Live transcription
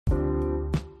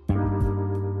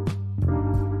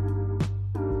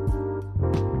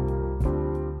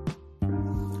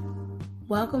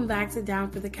Welcome back to Down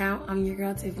for the Count. I'm your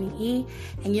girl, Tiffany E.,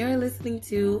 and you're listening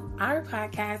to our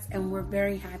podcast, and we're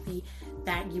very happy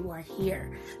that you are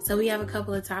here. So we have a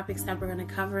couple of topics that we're going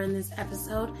to cover in this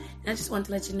episode, and I just want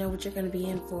to let you know what you're going to be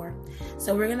in for.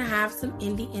 So we're going to have some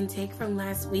indie intake from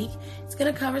last week. It's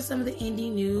going to cover some of the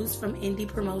indie news from indie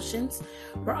promotions.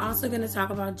 We're also going to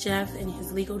talk about Jeff and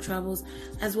his legal troubles,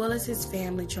 as well as his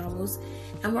family troubles.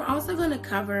 And we're also going to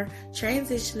cover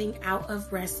transitioning out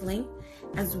of wrestling,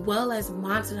 as well as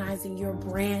monetizing your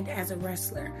brand as a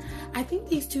wrestler. I think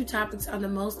these two topics are the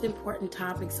most important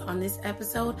topics on this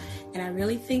episode, and I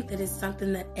really think that it's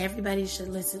something that everybody should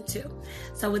listen to.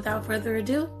 So without further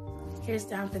ado, here's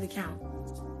Down for the Count.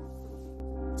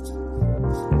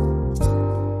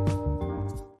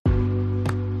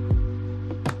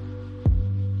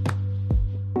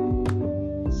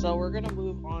 So we're going to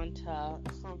move on to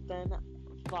something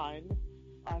fun.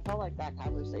 I felt like that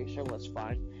conversation was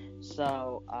fun.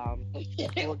 So,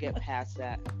 we'll get past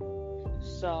that.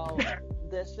 So,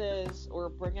 we're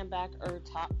bringing back our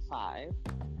top 5.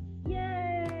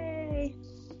 Yay!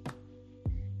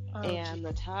 And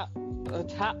the top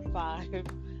 5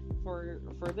 for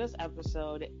this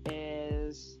episode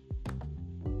is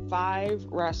 5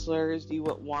 wrestlers you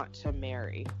would want to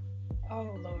marry. Oh,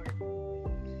 Lord.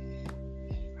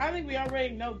 I think we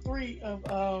already know 3 of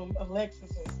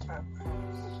Alexis's top 5.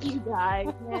 You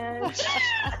guys, man.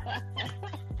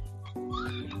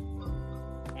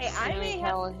 Hey, Sami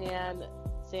Callihan,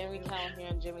 Jimmy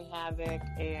Havoc,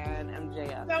 and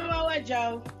MJF. Samoa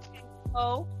Joe.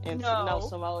 Oh, no,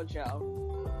 Samoa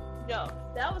Joe. No,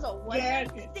 that was a one-night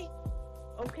stand.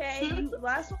 Okay,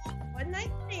 last one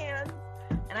night stand,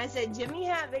 and I said Jimmy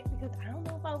Havoc because I don't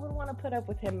know if I would want to put up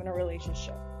with him in a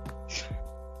relationship.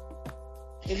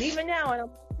 Because even now, when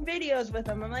I'm watching videos with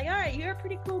him, I'm like, all right, you're a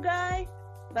pretty cool guy.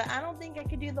 But I don't think I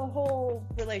could do the whole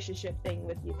relationship thing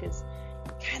with you because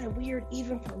it's kind of weird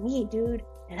even for me, dude.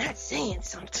 And that's saying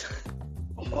something.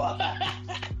 Well,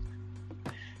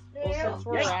 since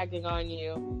we're ragging on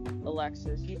you,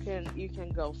 Alexis, you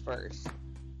can go first.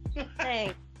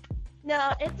 Thanks.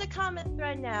 No, it's a common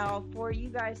thread now for you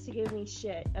guys to give me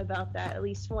shit about that at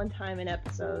least one time an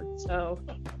episode. So,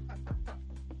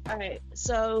 alright.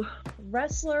 So,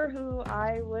 wrestler who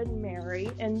I would marry,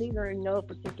 and these are in no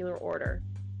particular order.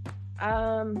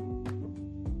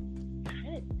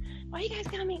 Why you guys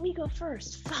gotta make me go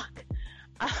first? Fuck.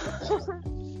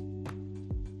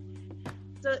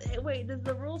 So wait, does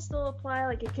the rule still apply?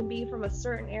 Like it can be from a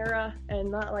certain era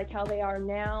and not like how they are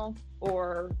now,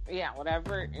 or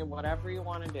whatever you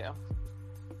want to do.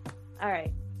 All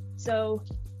right. So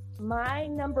my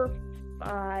number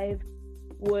 5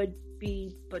 would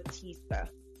be Batista.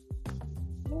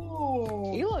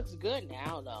 Ooh. He looks good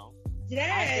now, though.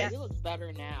 Yeah, he looks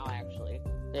better now, actually,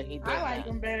 than he did. I like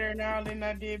him better now than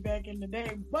I did back in the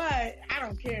day, but I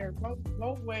don't care.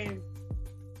 Both ways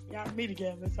got me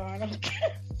together, so I don't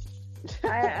care.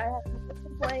 I have no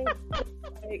complaints.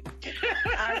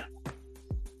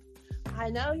 I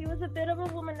know he was a bit of a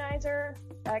womanizer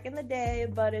back in the day,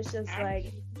 but it's just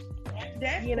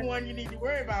that's the one you need to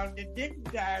worry about. The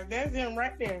dick guy, that's him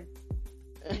right there.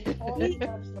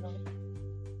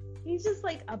 He's just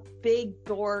like a big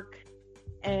dork.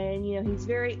 And, he's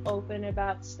very open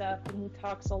about stuff and he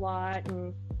talks a lot.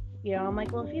 And, I'm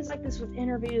like, well, if he's like this with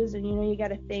interviews and, you got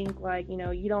to think like, you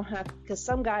don't have, because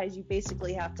some guys you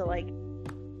basically have to like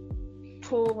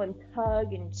pull and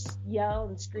tug and yell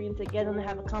and scream to get them to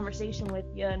have a conversation with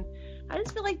you. And I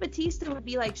just feel like Batista would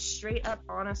be like straight up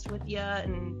honest with you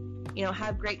and,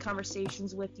 have great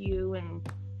conversations with you. And,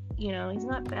 he's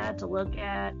not bad to look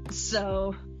at.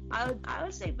 So I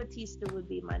would say Batista would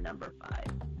be my number 5.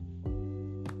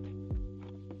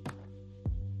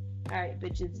 All right,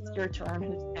 bitches, it's your turn.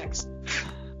 Who's next?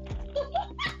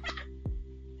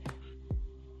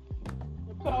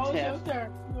 Nicole, your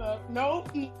turn. No.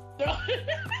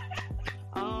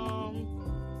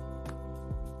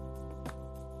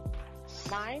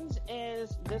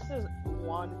 This is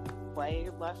one way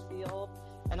left field,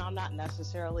 and I'm not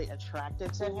necessarily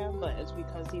attracted to him, but it's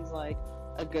because he's like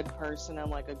a good person and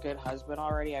like a good husband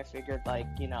already. I figured I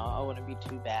wouldn't be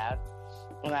too bad.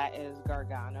 And that is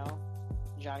Gargano.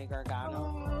 Johnny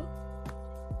Gargano.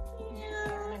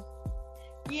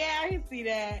 Yeah, I can see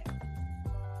that.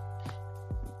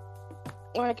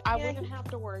 Like, I wouldn't have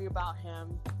to worry about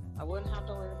him. I wouldn't have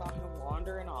to worry about him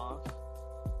wandering off.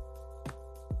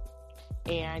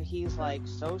 And he's like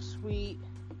so sweet.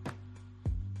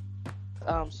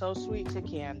 So sweet to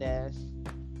Candace.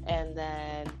 And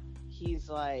then he's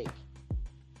like,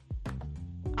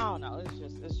 I don't know,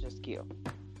 it's just cute.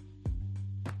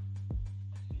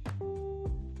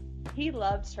 he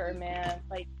loves her, man.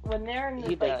 Like when they're in the,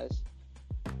 He like, does.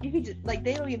 you could just, like,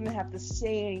 they don't even have to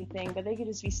say anything, but they could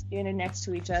just be standing next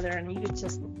to each other, and you could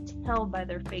just tell by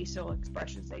their facial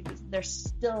expressions they're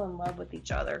still in love with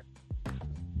each other.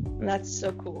 And that's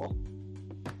so cool.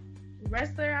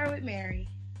 Wrestler I would marry.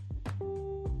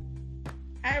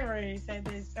 I've already said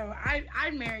this, so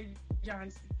I'd marry John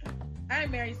Cena.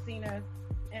 I'd marry Cena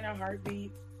in a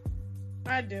heartbeat.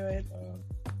 I'd do it.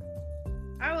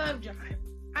 I love John.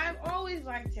 I've always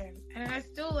liked him, and I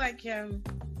still like him.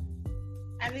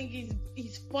 I think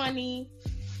he's funny.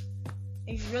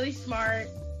 He's really smart,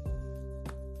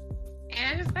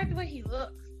 and I just like the way he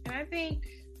looks. And I think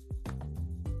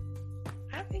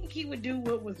he would do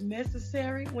what was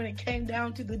necessary when it came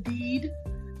down to the deed.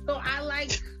 So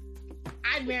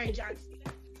I'd marry John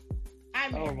Cena.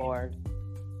 Oh Lord.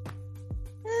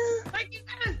 Like, you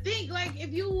gotta think, like,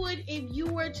 if you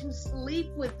were to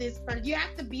sleep with this person, you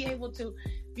have to be able to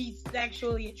be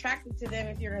sexually attracted to them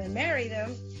if you're gonna marry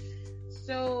them.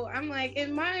 So I'm like,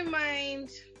 in my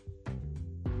mind,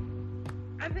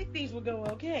 I think things will go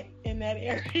okay in that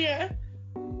area.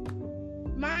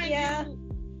 Mind you,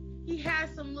 he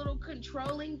has some little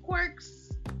controlling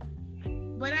quirks,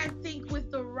 but I think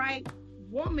with the right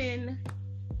woman,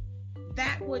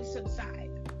 that would subside.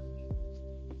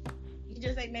 He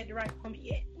just ain't met the right woman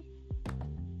yet.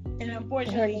 And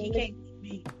unfortunately, he can't meet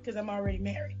me because I'm already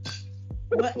married.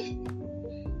 But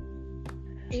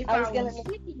if I was single,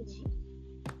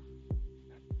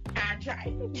 I'd try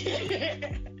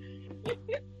it.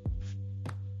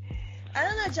 I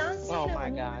don't know, John Cena. Oh my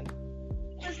God.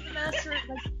 He was the master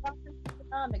of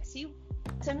economics.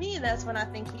 To me, that's when I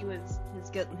think he was his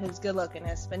good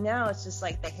lookingness. But now it's just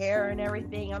like the hair and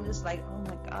everything. I'm just like, oh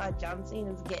my God, John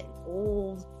Cena's getting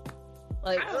old.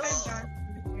 Like, I like John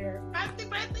Cena's hair. I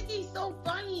think he's so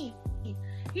funny.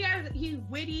 He's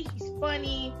witty, he's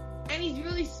funny, and he's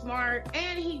really smart,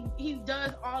 and he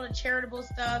does all the charitable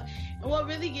stuff. And what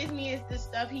really gets me is the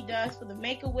stuff he does for the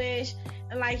Make-A-Wish,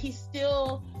 and like he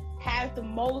still has the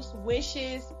most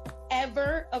wishes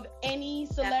ever of any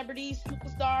celebrity,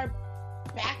 superstar,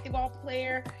 basketball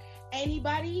player,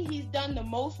 anybody. He's done the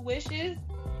most wishes,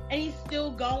 and he's still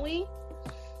going.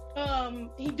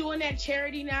 He's doing that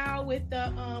charity now with the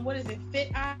what is it,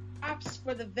 Fit Ops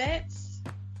for the vets.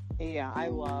 Yeah, I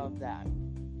love that.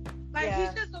 Like,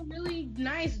 he's just a really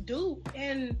nice dude,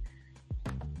 and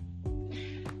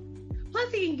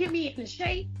plus he can get me into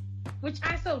shape, which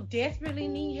I so desperately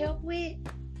need help with.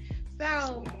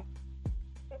 So,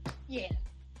 yeah,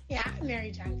 I'd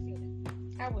marry John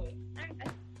Cena. I would.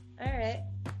 All right.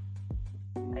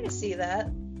 I can see that.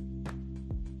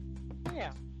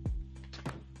 Yeah.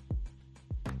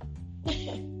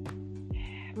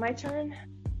 My turn?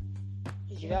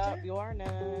 Yep, you are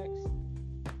next.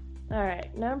 All right,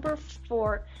 number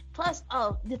 4. Plus,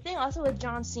 the thing also with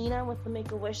John Cena with the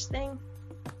Make-A-Wish thing,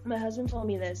 my husband told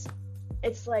me this.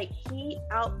 It's like he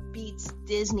outbeats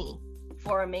Disney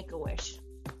for a Make-A-Wish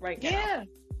right now. Yeah.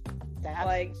 That's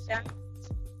like insane.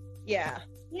 Yeah.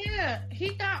 Yeah,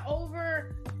 he's got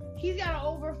over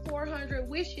 400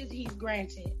 wishes he's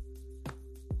granted.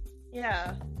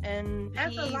 Yeah, and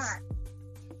That's a lot.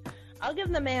 I'll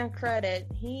give the man credit.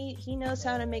 He knows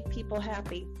how to make people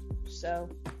happy. So,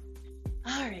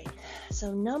 all right.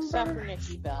 So Except for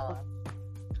Nikki Bella.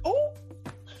 Oh,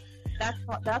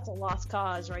 that's a lost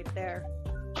cause right there.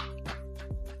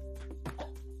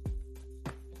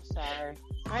 Sorry.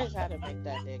 I just had to make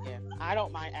that dig in. I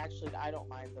don't mind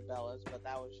the Bellas, but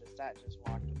that just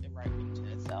walked right into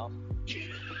itself.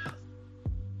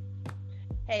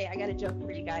 Hey, I got a joke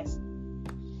for you guys.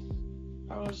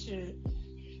 oh shit.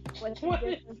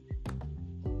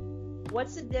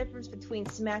 What's the difference between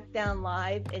SmackDown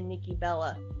Live and Nikki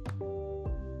Bella?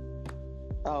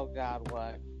 Oh God,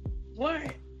 what?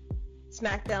 What?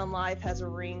 SmackDown Live has a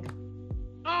ring.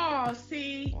 Oh,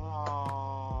 see,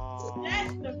 Aww.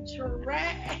 that's the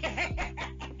trash.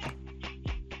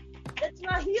 It's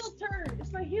my heel turn.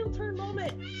 It's my heel turn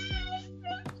moment.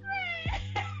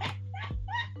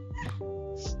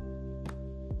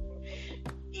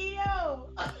 Yo.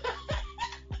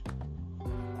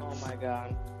 Oh my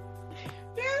God.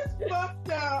 That's fucked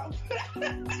up.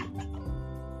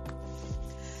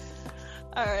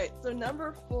 All right, so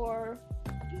number 4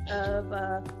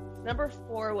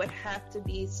 would have to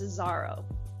be Cesaro.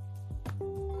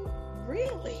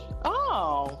 Really?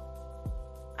 Oh.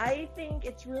 I think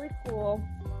it's really cool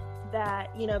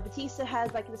that, Batista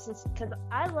has like this, because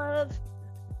I love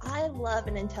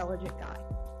an intelligent guy.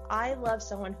 I love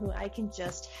someone who I can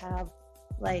just have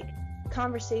like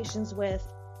conversations with,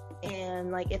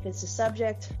 and like if it's a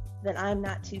subject that I'm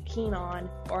not too keen on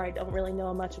or I don't really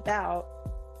know much about,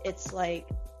 it's like,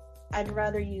 I'd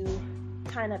rather you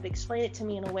kind of explain it to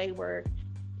me in a way where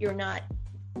you're not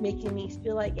making me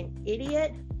feel like an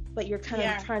idiot, but you're kind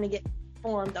of trying to get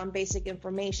informed on basic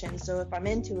information. So if I'm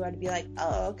into it, I'd be like,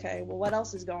 oh, okay, well, what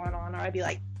else is going on? Or I'd be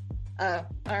like, all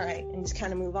right, and just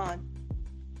kind of move on.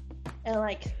 And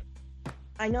like,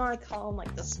 I know I call him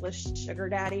like the Swiss sugar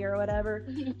daddy or whatever,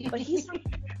 but he's a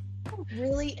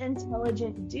really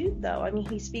intelligent dude though. I mean,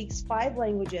 he speaks 5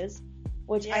 languages,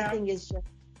 which I think is just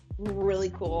really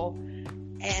cool.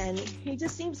 And he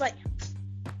just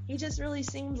really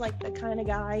seems like the kind of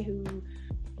guy who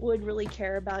would really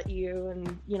care about you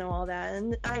and, you know, all that.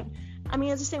 And I mean,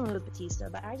 it's the same with Batista,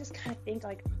 but I just kind of think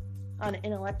like on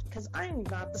intellect, because I'm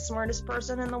not the smartest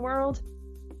person in the world,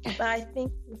 but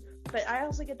I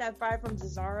also get that vibe from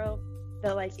Cesaro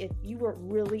that like if you were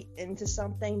really into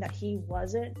something that he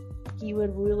wasn't, he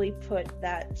would really put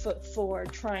that foot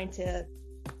forward trying to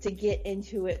get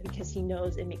into it because he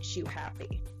knows it makes you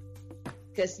happy.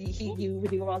 Because you would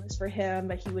do all this for him,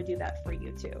 but he would do that for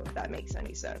you too, if that makes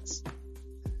any sense.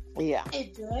 Yeah.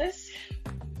 It does.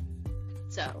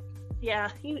 So, yeah,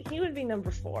 he would be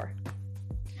number 4.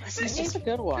 He's a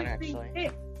good one, actually.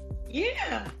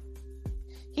 Yeah.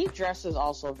 He dresses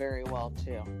also very well,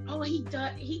 too. Oh, he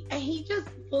does. He just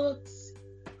looks,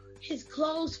 his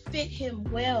clothes fit him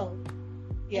well.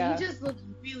 Yeah. And he just looks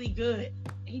really good.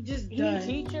 He just does.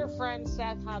 Teach your friend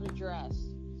Seth how to dress.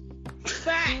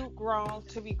 Too grown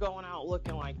to be going out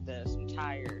looking like this. I'm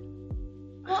tired.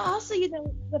 Well, also, you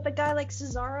know, with a guy like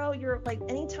Cesaro, you're like,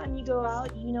 anytime you go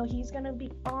out, you know, he's going to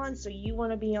be on, so you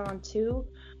want to be on too.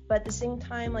 But at the same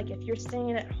time, like, if you're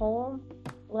staying at home,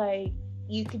 like,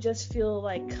 you could just feel,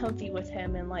 like, comfy with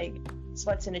him in, like,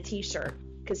 sweats and a t-shirt.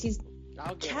 Because he's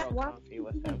I'll get real comfy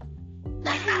with him.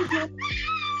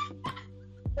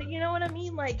 But you know what I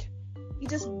mean? Like, you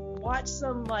just watch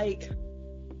some, like,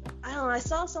 I don't know, I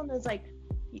saw something that's like,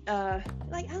 I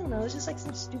don't know, it's just like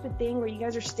some stupid thing where you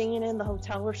guys are staying in the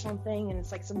hotel or something, and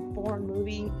it's like some foreign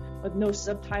movie with no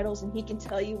subtitles, and he can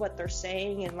tell you what they're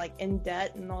saying and like in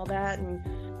debt and all that, and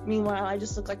meanwhile I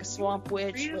just look like a swamp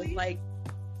witch with like,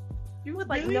 you with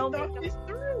like really no thought makeup. this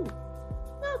through.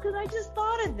 No, because I just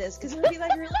thought of this, because it would be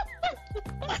like really,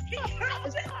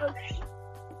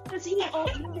 because you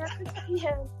never see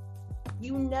him.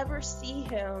 You never see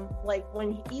him, like,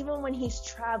 even when he's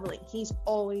traveling, he's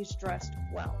always dressed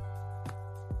well.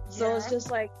 So it's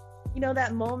just like, you know,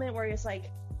 that moment where it's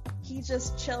like, he's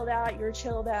just chilled out, you're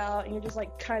chilled out, and you're just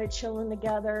like kind of chilling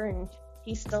together, and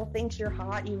he still thinks you're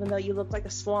hot, even though you look like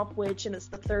a swamp witch, and it's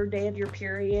the 3rd day of your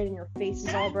period, and your face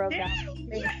is all broke out.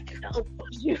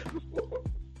 You have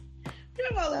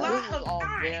a lot This is of all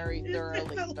time. very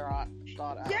thoroughly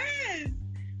thought out. Yes.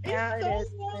 Yeah, It's it so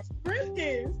is. well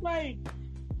scripted. It's like,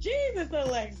 Jesus,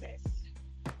 Alexis.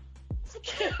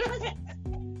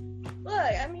 Look,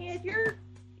 I mean, if you're...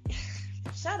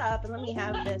 Shut up and let me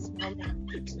have this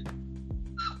moment.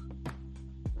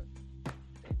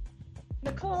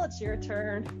 Nicole, it's your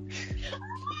turn.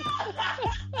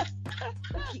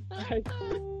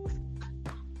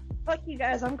 Fuck you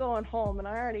guys, I'm going home, and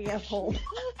I already am home.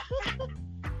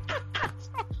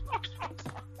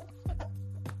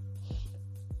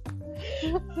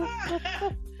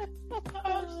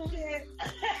 Oh shit.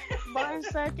 My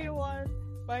second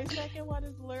one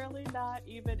is literally not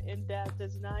even in depth.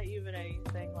 It's not even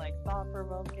anything like thought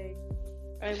provoking.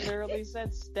 I literally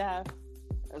said Steph,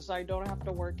 so I don't have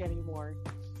to work anymore.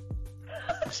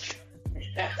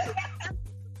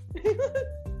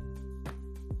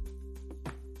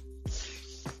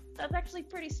 That's actually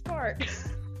pretty smart.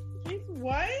 He's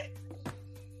what?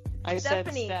 I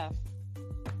Stephanie. said Steph.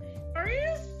 Are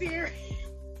you serious?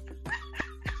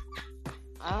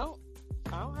 I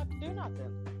don't have to do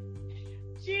nothing.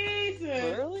 Jesus.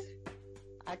 Literally,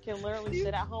 I can literally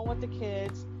sit at home with the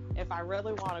kids. If I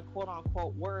really want to quote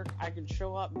unquote work, I can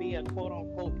show up, be a quote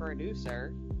unquote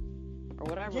producer or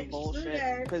whatever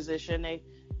bullshit position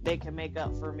they can make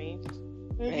up for me.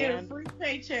 You get a free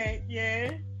paycheck,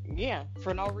 yeah. Yeah,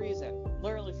 for no reason.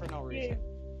 Literally for no reason.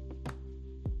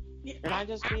 Yeah. And I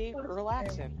just be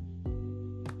relaxing.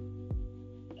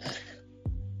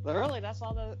 Literally, that's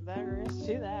all there is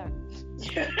to that.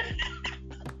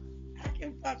 I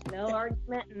can fuck No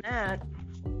argument in that.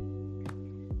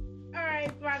 Alright,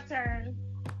 it's my turn.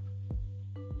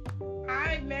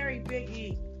 I married Big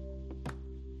E.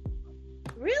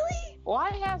 Really? Why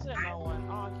hasn't no one?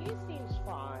 Oh, he seems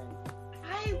fine.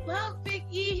 I love Big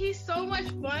E. He's so much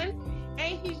fun.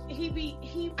 And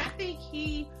I think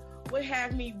he would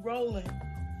have me rolling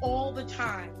all the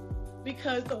time.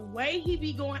 Because the way he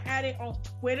be going at it on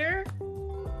Twitter,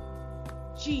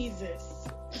 Jesus.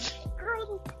 Girl,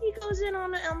 he goes in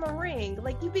on the ring.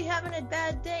 Like, you be having a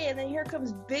bad day, and then here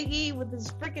comes Big E with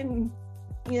his freaking,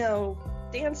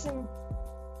 dancing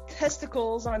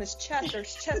testicles on his chest, or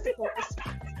chesticles.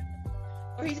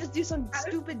 Or he just do some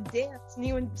stupid dance, and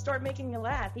he would start making you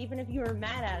laugh. Even if you were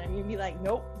mad at him, you'd be like,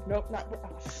 nope, not.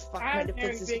 Oh, fuck, my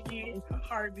defense is Big E in a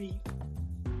heartbeat.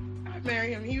 I'd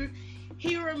marry him.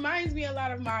 He reminds me a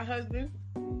lot of my husband,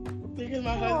 because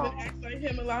my husband acts like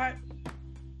him a lot.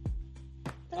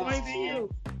 That's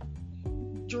cute.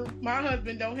 My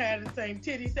husband don't have the same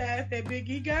titty size that Big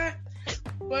E got,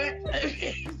 but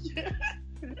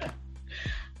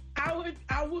I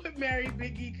would marry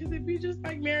Big E, because it'd be just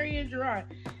like marrying Gerard.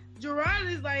 Gerard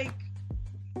is like,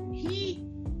 he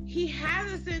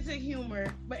has a sense of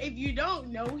humor, but if you don't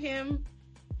know him,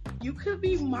 you could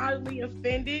be mildly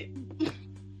offended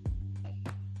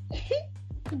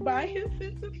by his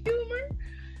sense of humor.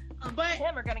 But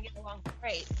him are gonna get along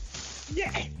great.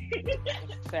 Yeah.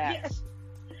 Facts.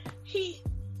 He's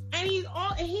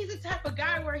the type of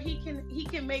guy where he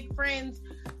can make friends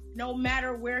no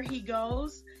matter where he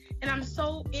goes, and I'm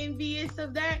so envious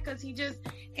of that, because he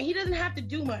doesn't have to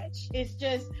do much. It's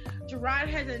just Gerard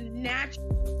has a natural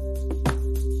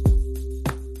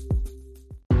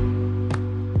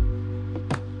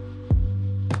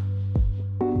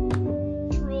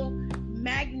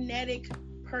magnetic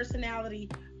personality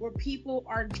where people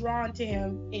are drawn to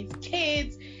him. It's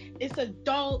kids, it's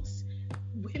adults,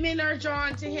 women are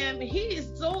drawn to him, and he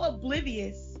is so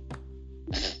oblivious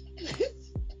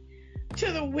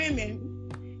to the women.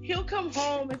 He'll come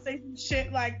home and say some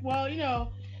shit like, well, I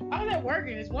was at work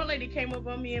and this one lady came up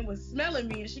on me and was smelling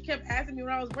me, and she kept asking me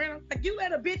what I was wearing. I was like, you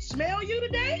let a bitch smell you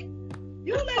today?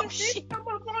 You let a bitch come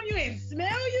up on you and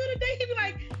smell you today? He'd be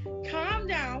like, calm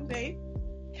down, babe.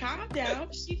 Calm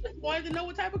down. She just wanted to know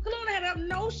what type of cologne I had up.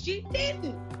 No, she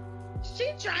didn't.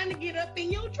 She trying to get up in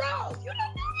your drawers. You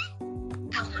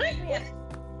don't know that?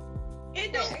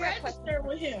 It don't register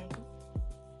with him.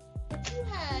 If you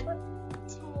had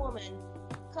some woman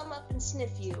come up and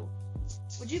sniff you,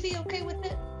 would you be okay with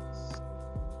it?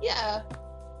 Yeah.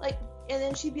 Like, and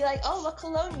then she'd be like, oh, what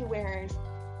cologne you wearing?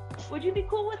 Would you be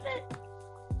cool with it?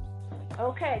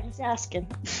 Okay, just asking.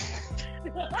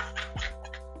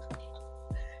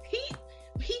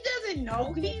 He doesn't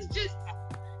know. He's just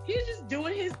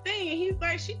doing his thing. And he's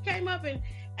like, she came up and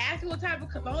asked me what type of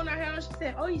cologne I had on. She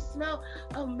said, oh, you smell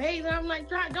amazing. I'm like,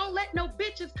 don't let no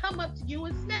bitches come up to you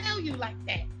and smell you like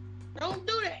that. Don't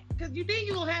do that, because you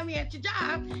gonna have me at your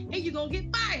job and you're gonna get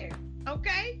fired.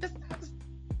 Okay?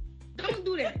 Don't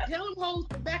do that. Tell them hoes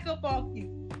to back up off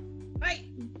you. Like,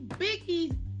 Big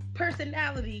E's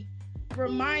personality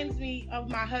reminds me of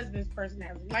my husband's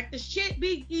personality. Like, the shit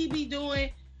Big E be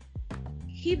doing,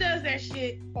 he does that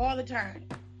shit all the time.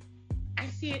 I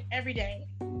see it every day.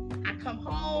 I come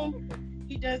home,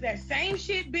 he does that same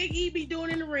shit Big E be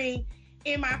doing in the ring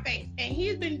in my face. And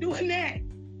he's been doing that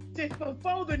since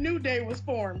before the New Day was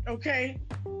formed, okay?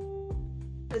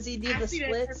 Does he do the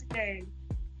splits?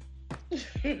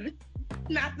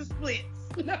 Not the splits.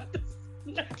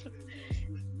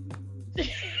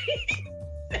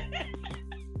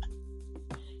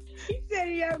 He said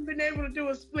he hasn't been able to do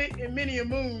a split in many a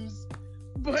moons,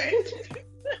 but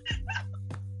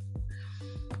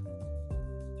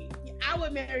I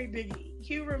would marry Big E.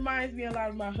 He reminds me a lot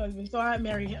of my husband, so I'd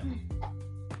marry him.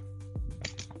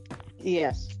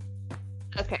 Yes.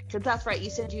 Okay, because that's right. You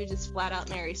said you just flat out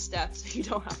marry Steph, so you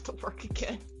don't have to work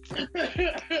again.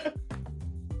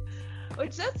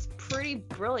 Which, that's pretty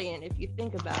brilliant if you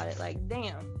think about it. Like,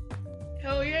 damn.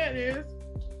 Hell yeah, it is.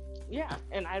 Yeah,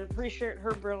 and I'd appreciate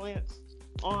her brilliance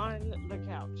on the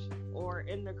couch, or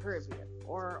in the Caribbean,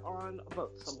 or on a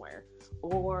boat somewhere,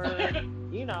 or, in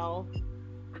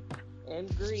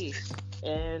Greece,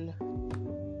 and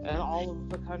all of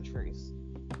the countries.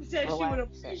 She said she would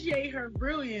appreciate her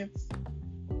brilliance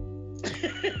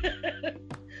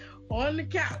on the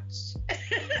couch.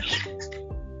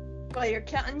 While you're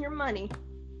counting your money.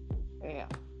 Yeah.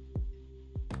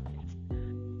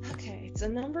 Okay, so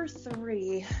number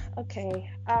 3. Okay.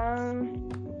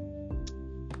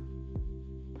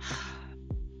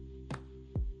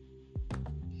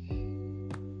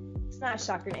 It's not a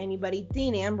shocker to anybody.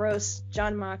 Dean Ambrose,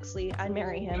 Jon Moxley. I'd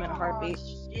marry him in a heartbeat.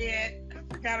 Shit. I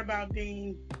forgot about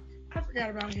Dean. I forgot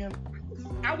about him.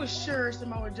 I was sure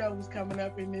Samoa Joe was coming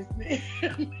up in this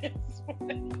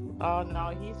one. Oh no,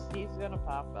 he's gonna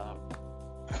pop up.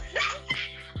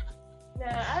 No,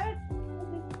 I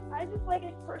just like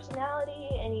his personality,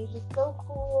 and he's just so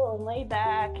cool and laid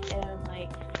back, and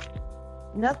like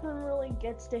nothing really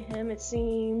gets to him, it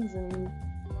seems, and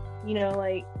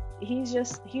like he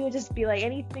would just be like,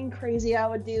 anything crazy I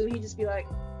would do, he'd just be like,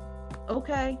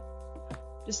 okay,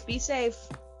 just be safe.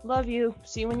 Love you.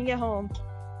 See you when you get home.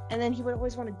 And then he would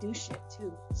always want to do shit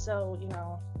too. So, you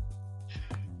know,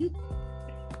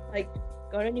 like,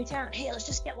 go to a new town. Hey, let's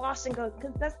just get lost and go.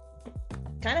 Because that's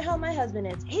kind of how my husband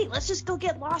is. Hey, let's just go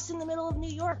get lost in the middle of New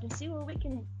York and see where we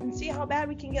can, and see how bad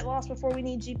we can get lost before we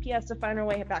need GPS to find our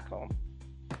way back home.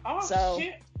 Oh, So,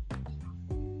 shit.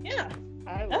 Yeah.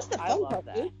 That's the I fun love part,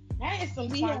 that. dude. That is some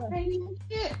Yeah. spontaneous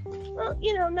shit. Well,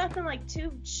 you know, nothing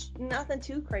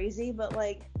too crazy, but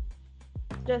like,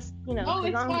 just, you know. Oh, 'cause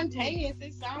it's I'm- spontaneous.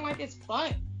 It sounds like it's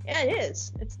fun. Yeah, it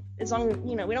is. It's as long as,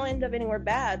 you know, we don't end up anywhere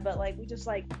bad, but like we just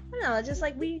like, I don't know, just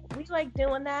like we like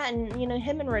doing that, and you know,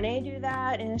 him and Renee do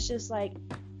that, and it's just like,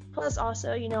 plus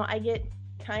also, you know, I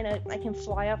can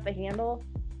fly off the handle,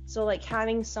 so like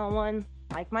having someone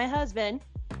like my husband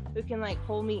who can like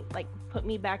hold me, like put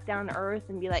me back down to earth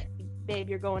and be like, babe,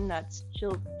 you're going nuts,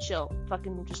 chill,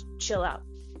 fucking just chill out.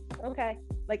 Okay,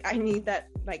 like I need that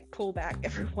like pullback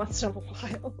every once in a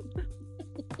while.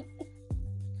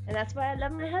 And that's why I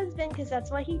love my husband, because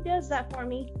that's why he does that for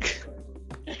me.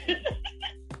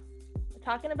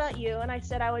 Talking about you, and I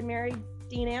said I would marry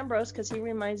Dean Ambrose because he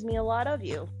reminds me a lot of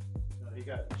you. No, he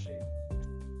got in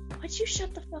shape. Would you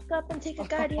shut the fuck up and take a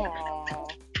goddamn... Aw.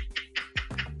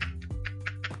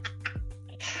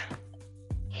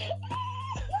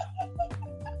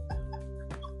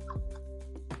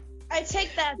 I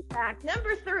take that back.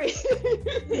 Number 3.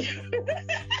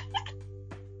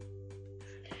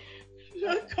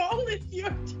 Nicole, it's your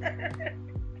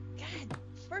turn. God,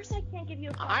 first I can't give you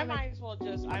a I compliment. might as well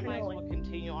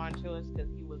continue on to us because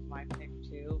he was my pick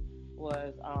too.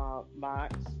 Was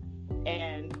Mox,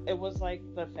 and it was like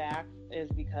the fact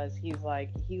is because he's like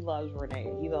he loves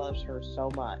Renee, he loves her so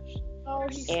much, Oh,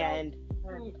 he's and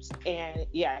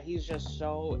yeah, he's just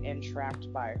so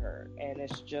entrapped by her, and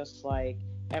it's just like,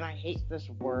 and I hate this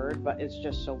word, but it's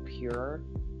just so pure.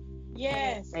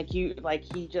 Yes. Like he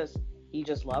just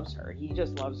loves her. He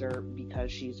just loves her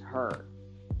because she's her.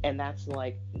 And that's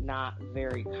like not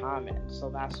very common.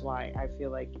 So that's why I feel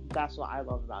like that's what I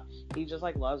love about it. He just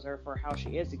like loves her for how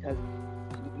she is, because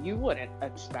you wouldn't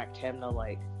expect him to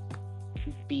like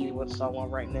be with someone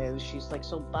right now. She's like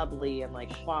so bubbly and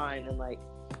like fun, and like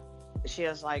she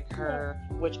has like her,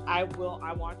 which I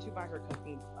want to buy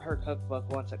her cookbook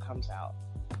once it comes out.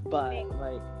 But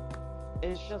like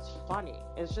it's just funny.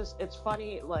 It's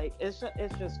funny. Like it's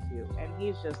just cute, and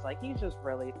he's just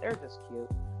really, they're just cute.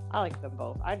 I like them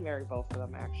both. I'd marry both of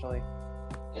them actually.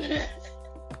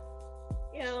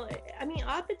 You know, I mean,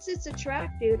 opposites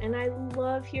attract, dude, and I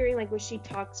love hearing like when she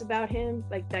talks about him,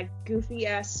 like that goofy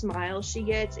ass smile she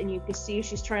gets, and you can see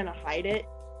she's trying to hide it.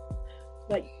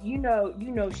 But you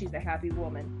know she's a happy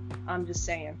woman. I'm just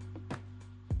saying.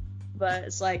 But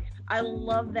it's like, I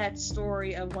love that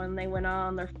story of when they went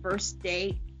on their first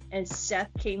date, and Seth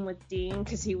came with Dean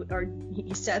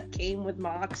Seth came with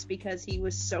Mox because he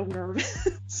was so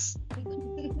nervous.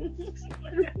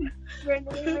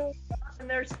 And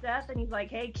there's Seth, and he's like,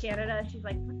 "Hey, Canada." And she's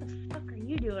like, "What the fuck are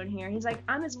you doing here?" And he's like,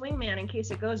 "I'm his wingman in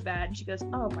case it goes bad." And she goes,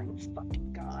 "Oh my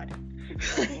fucking god."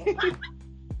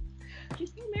 She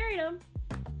still married him.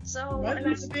 So, and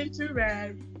It's been too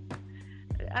bad.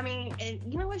 I mean, and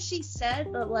you know what she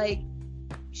said? But like,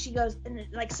 she goes, and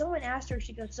like someone asked her,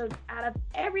 she goes, "So out of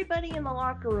everybody in the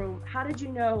locker room, how did you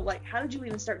know? Like, how did you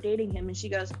even start dating him?" And she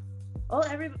goes, "Oh,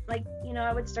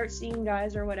 I would start seeing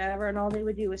guys or whatever, and all they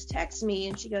would do was text me."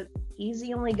 And she goes, "He's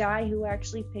the only guy who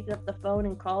actually picked up the phone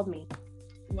and called me."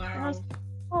 And I Wow. was,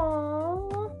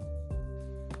 aww.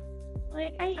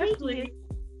 Like, I hate you,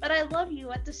 but I love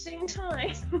you at the same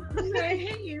time. I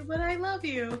hate you, but I love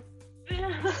you.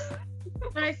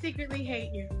 But I secretly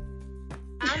hate you.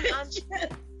 I'm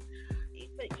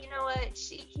but you know what?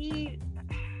 He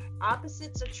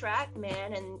opposites attract,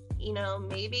 man, and you know,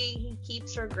 maybe he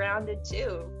keeps her grounded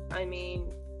too. I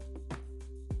mean,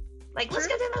 like, let's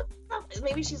get to that.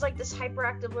 Maybe she's like this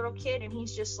hyperactive little kid, and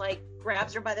he's just like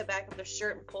grabs her by the back of the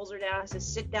shirt and pulls her down and says,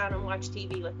 "Sit down and watch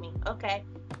TV with me." Okay.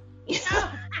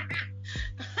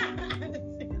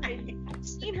 I've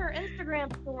seen her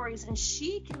Instagram stories, and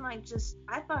she can like just,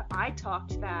 I thought I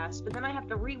talked fast, but then I have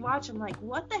to rewatch. I'm like,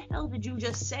 what the hell did you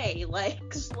just say?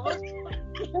 Like, slow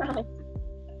down.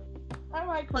 I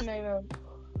like Tornado.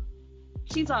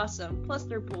 She's awesome. Plus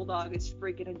their bulldog is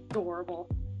freaking adorable.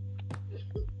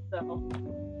 So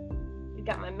we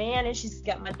got my man and she's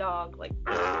got my dog. Like,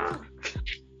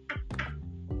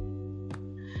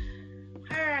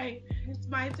 Alright, it's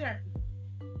my turn.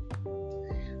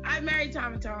 I married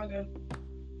Tama Tonga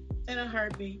in a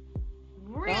heartbeat.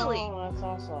 really? Oh, that's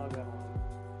also a good one.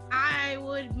 I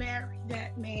would marry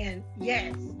that man,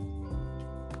 yes.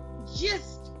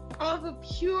 Just off of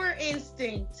pure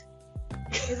instinct.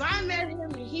 If I met him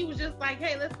and he was just like,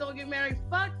 hey, let's go get married,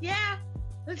 fuck yeah,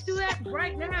 let's do that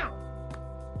right now.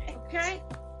 Okay?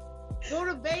 Go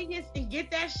to Vegas and get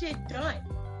that shit done.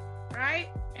 Right?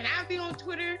 And I'll be on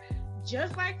Twitter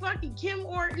just like fucking Kim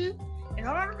Orton and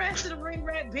all the rest of the ring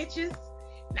rat bitches.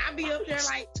 And I'll be up there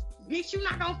like, bitch, you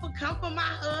not gonna come for my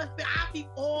husband. I'll be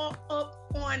all up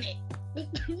on it.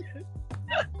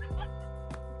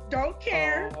 Don't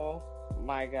care. Oh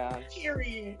my God.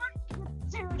 Period.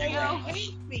 They would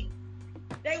hate me.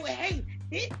 They would hate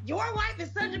me. Your wife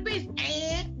is such a bitch.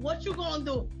 And what you gonna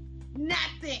do?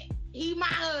 Nothing. He my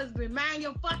husband. Mind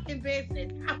your fucking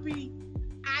business. I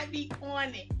be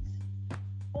on it.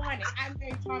 On it. I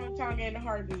married Tama Tonga in a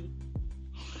heartbeat.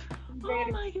 Oh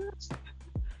my gosh.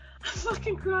 I'm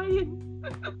fucking crying.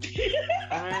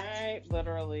 I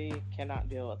literally cannot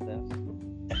deal with this.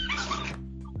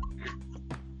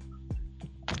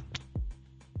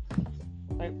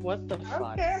 Like, what the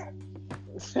fuck? Okay.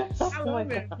 I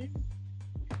love it.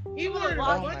 He was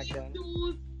one of these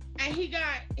dudes, and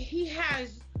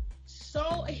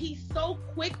he's so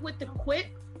quick with the quip.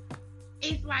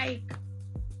 It's like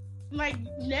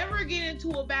never get into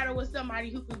a battle with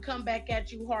somebody who can come back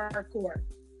at you hardcore.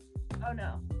 Oh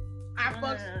no. I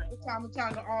fucked with Tama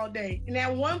Tonga all day. And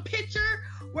that one picture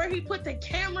where he put the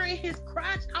camera in his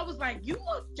crotch, I was like, you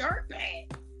a dirtbag.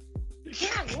 Yeah,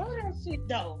 I love that shit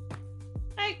though.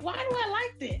 Like, why do I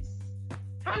like this?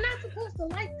 I'm not supposed to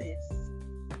like this.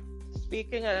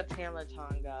 Speaking of Tama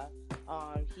Tonga,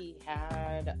 he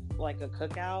had like a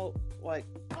cookout like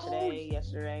today,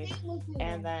 yesterday,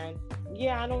 and then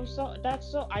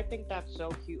I think that's so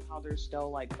cute how they're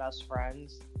still like best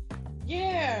friends.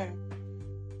 Yeah.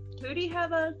 Who do you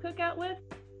have a cookout with?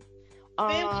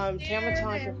 Tama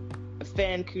Tonga,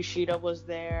 Finn Kushida was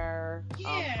there.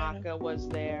 Yeah. Haka was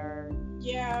there.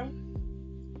 Yeah.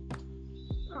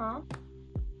 Aw.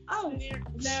 Oh,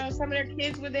 no, some of their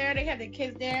kids were there. They had their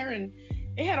kids there, and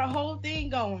they had a whole thing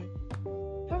going.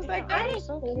 I was like, that is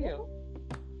so cute.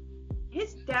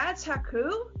 His dad's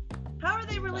Haku? How are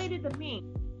they related to me?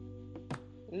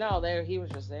 No, he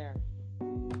was just there.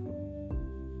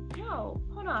 No,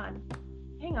 hold on.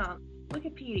 Hang on.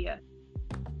 Wikipedia.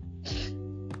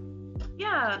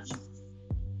 Yeah.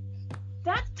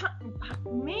 That's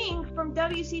Ming from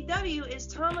WCW is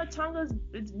Tama Tonga's.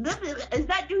 Is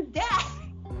that dude's dad?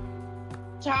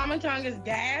 Tama Tonga's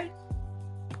dad?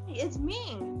 It's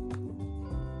Ming.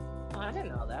 Oh, I didn't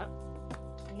know that.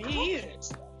 Me either.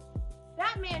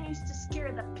 That man used to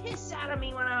scare the piss out of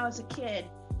me when I was a kid.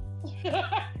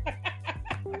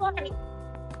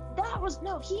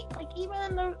 Like,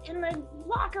 even in the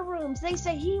locker rooms, they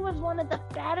say he was one of the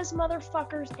baddest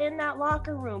motherfuckers in that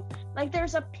locker room. Like,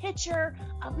 there's a picture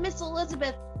of Miss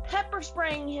Elizabeth pepper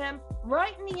spraying him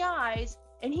right in the eyes,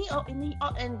 and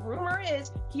rumor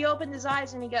is he opened his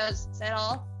eyes and he goes, "Is that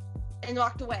all?" and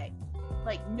walked away.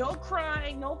 Like, no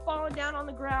crying, no falling down on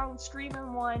the ground,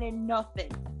 screaming, whining,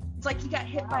 nothing. It's like he got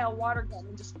hit by a water gun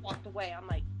and just walked away. I'm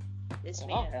like, this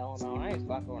man. Oh hell no, I ain't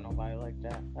fucking with nobody like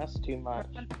that. That's too much.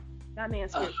 That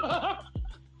man's scared.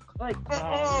 Like,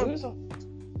 hell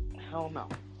no.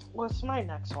 What's my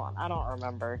next one? I don't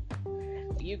remember.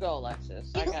 You go,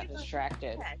 Alexis. I got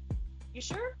distracted. You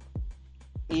sure?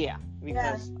 Yeah,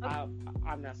 because I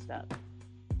messed up.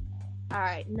 All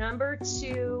right, number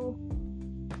 2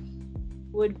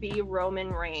 would be Roman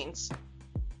Reigns.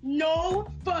 No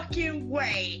fucking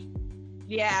way.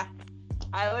 Yeah,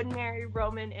 I would marry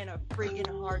Roman in a freaking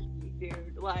heartbeat,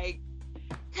 dude. Like,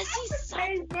 cause he's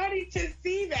paying money to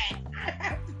see that. I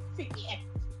have to see it.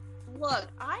 Look,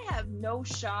 I have no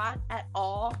shot at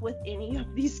all with any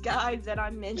of these guys that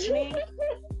I'm mentioning.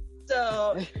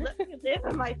 So let me live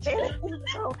in my fantasy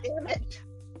world, damn it.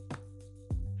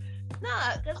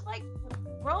 Nah, cause like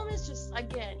Roman's just,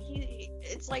 again,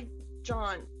 it's like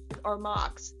John or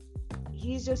Mox.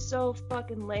 He's just so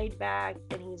fucking laid back,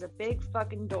 and he's a big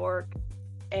fucking dork,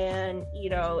 and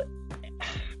I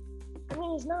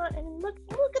mean, he's not. I mean, look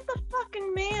at the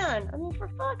fucking man. I mean, for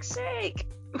fuck's sake.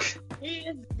 He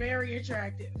is very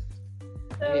attractive.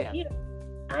 So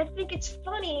I think it's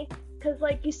funny because,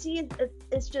 like, you see,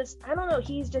 it's just, I don't know.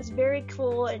 He's just very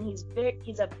cool, and he's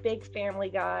a big family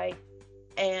guy,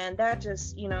 and that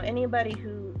just, anybody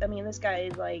who, I mean, this guy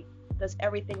is like, does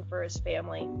everything for his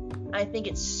family. I think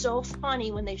it's so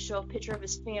funny when they show a picture of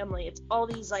his family. It's all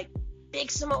these like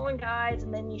big Samoan guys,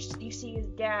 and then you see his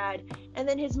dad, and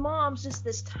then his mom's just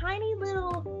this tiny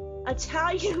little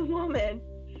Italian woman.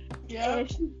 Yeah.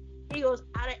 And he goes,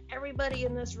 out of everybody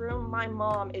in this room, my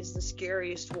mom is the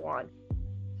scariest one.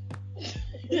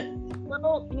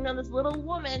 This little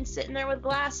woman sitting there with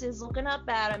glasses looking up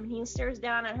at him. He stares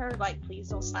down at her like, please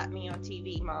don't slap me on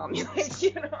TV, Mom.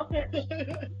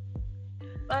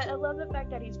 But I love the fact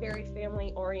that he's very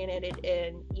family oriented,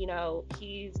 and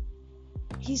he's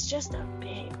just a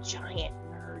big giant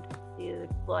nerd, dude.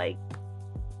 Like,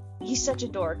 he's such a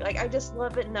dork. Like, I just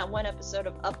love it in that one episode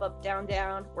of Up Up Down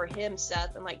Down where him,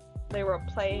 Seth, and like they were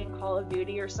playing Call of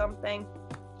Duty or something.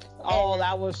 Oh,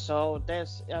 that was so. I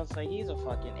was like, he's a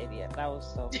fucking idiot. That was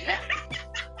so.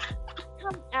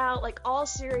 Comes out like all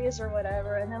serious or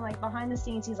whatever, and then like behind the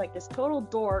scenes, he's like this total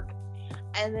dork.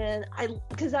 And then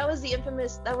because that was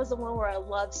the one where I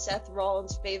loved Seth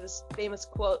Rollins' famous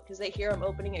quote, because they hear him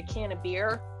opening a can of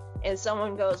beer, and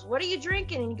someone goes, "What are you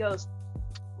drinking?" And he goes,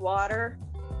 "Water."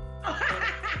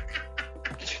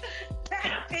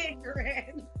 That's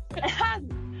ignorant.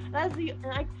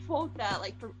 And I quote that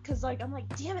because I'm like,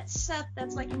 damn it, Seth,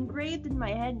 that's like engraved in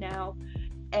my head now.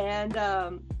 And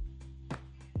I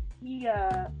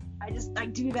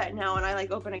do that now, and I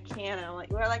like open a can, and I'm like,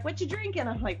 we're like, what you drinking?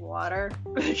 I'm like, water.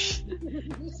 He's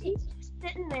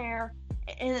sitting there,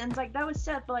 and it's like, that was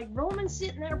Seth, but like Roman's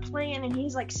sitting there playing, and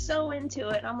he's like so into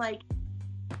it, and I'm like,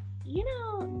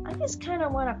 I just kind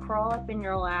of want to crawl up in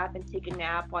your lap and take a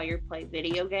nap while you play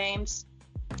video games.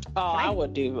 Oh, I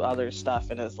would do other stuff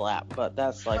in his lap, but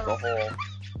that's like a whole.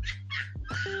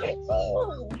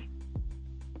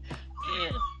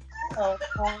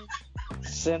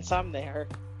 Since I'm there.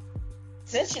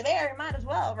 Since you're there, you might as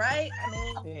well, right? I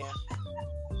mean. Yeah.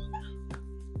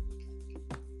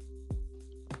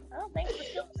 Oh, thanks for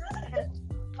still doing it.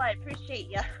 I appreciate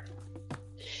you.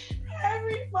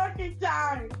 Every fucking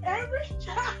time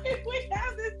we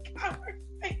have this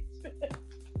conversation.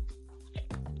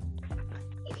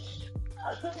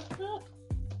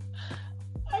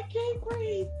 I can't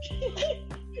breathe.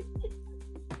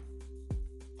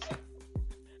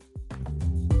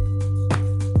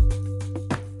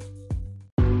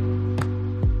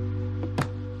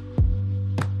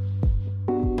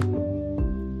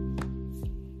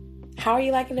 How are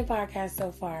you liking the podcast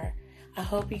so far? I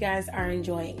hope you guys are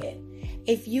enjoying it.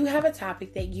 If you have a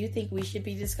topic that you think we should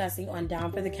be discussing on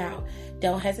Down for the Count,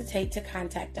 don't hesitate to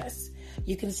contact us.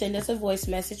 You can send us a voice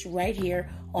message right here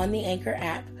on the Anchor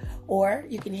app, or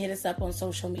you can hit us up on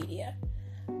social media.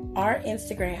 Our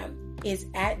Instagram is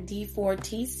at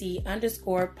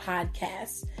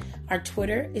D4TC_podcast. Our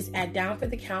Twitter is at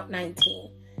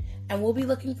DownForTheCount19. And we'll be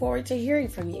looking forward to hearing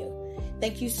from you.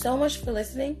 Thank you so much for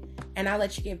listening, and I'll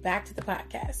let you get back to the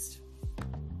podcast.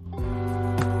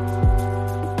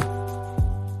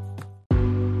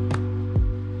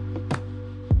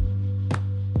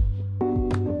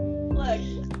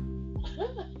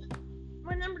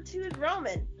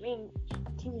 Roman. I mean,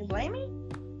 can you blame me?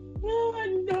 No.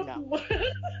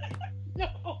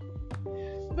 No.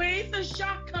 But it's a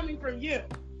shock coming from you.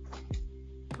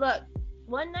 Look,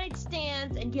 one night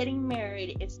stands and getting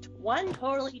married is one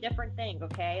totally different thing,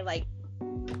 okay? Like, I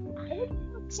would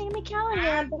fuck Sami Callihan.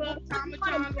 I fucked Tommy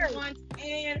John once,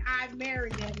 and I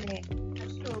married that man. I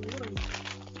sure would.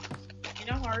 In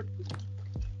a heartbeat.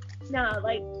 No,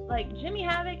 like Jimmy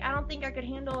Havoc, I don't think I could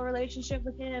handle a relationship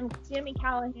with him. Sami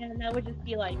Callihan, that would just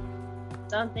be like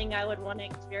something I would want to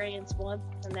experience once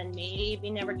and then maybe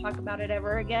never talk about it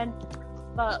ever again.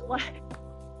 But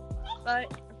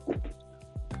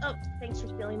oh, thanks for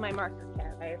stealing my marker,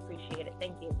 Cat. I appreciate it.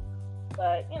 Thank you.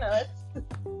 But that's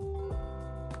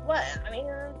what I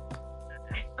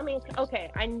mean, okay,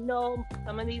 I know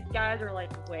some of these guys are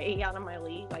like way out of my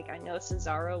league. Like, I know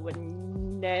Cesaro would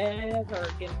never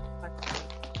get.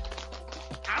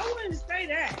 I wouldn't say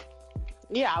that.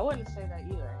 Yeah, I wouldn't say that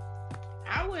either.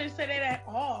 I wouldn't say that at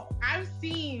all. I've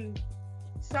seen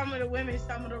some of the women,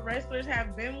 some of the wrestlers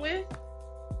have been with.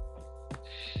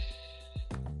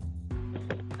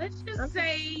 Let's just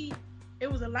say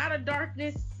it was a lot of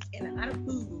darkness and a lot of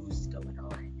booze going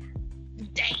on.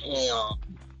 Damn.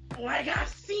 Like I've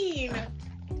seen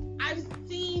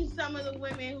some of the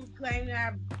women who claim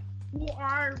that, who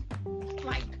are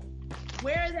like,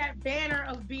 wear that banner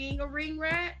of being a ring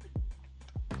rat.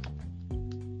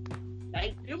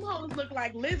 Like, them hoes look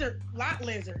like lot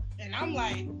lizard, and I'm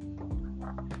like,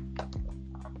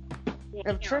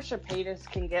 if Trisha Paytas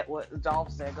can get with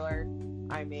Dolph Ziggler,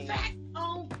 I mean, facts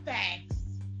on facts.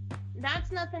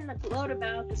 That's nothing to gloat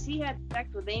about, because he had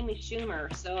sex with Amy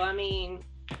Schumer. So I mean.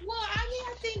 Well,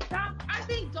 I think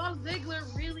Dolph Ziggler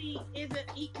really is an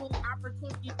equal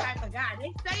opportunity type of guy.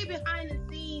 They say behind the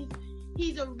scenes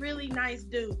he's a really nice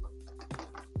dude.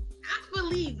 I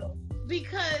believe him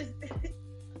because,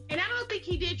 and I don't think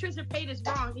he did Trisha Paytas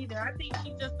wrong either. I think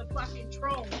she's just a fucking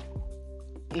troll.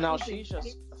 No, she's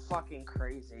just fucking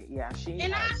crazy. Yeah, she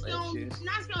And has I issues. see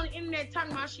on the internet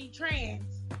talking about she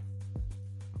trans.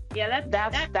 Yeah,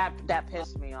 That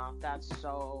pissed me off. That's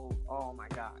so, oh my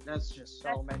god, that's just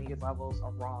so many levels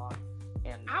of wrong.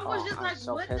 And I was just I'm like,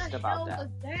 so what the pissed about hell was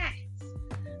that?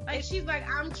 Like, she's like,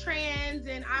 I'm trans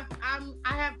and I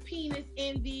have penis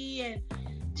envy and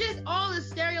just all the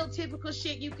stereotypical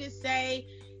shit you could say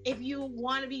if you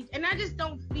want to be. And I just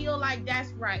don't feel like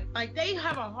that's right. Like, they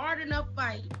have a hard enough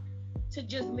fight to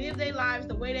just live their lives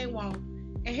the way they want.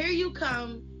 And here you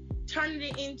come turning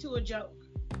it into a joke.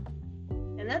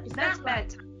 and that's not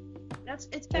bad. right.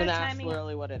 It's bad And that's timing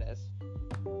really what it is.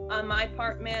 on my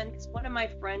part, man. Because one of my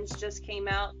friends just came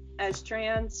out as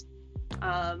trans,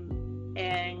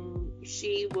 and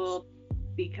she will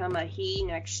become a he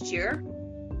next year.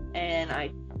 And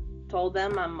I told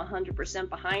them I'm 100%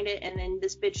 behind it. And then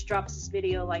this bitch drops this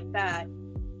video like that,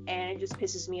 and it just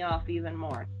pisses me off even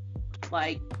more.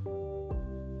 Like,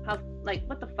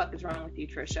 what the fuck is wrong with you,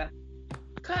 Trisha?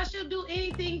 Cause she'll do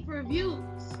anything for views.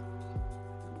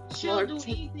 She'll do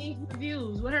anything for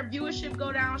views. When her viewership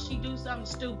go down, she do something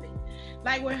stupid.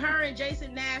 Like when her and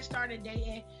Jason Nash started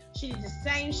dating, she did the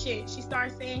same shit. She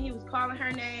started saying he was calling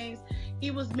her names,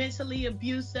 he was mentally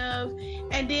abusive,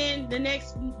 and then the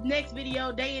next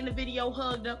video, they in the video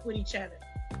hugged up with each other.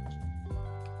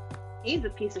 He's a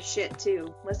piece of shit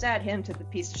too. Let's add him to the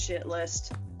piece of shit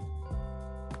list.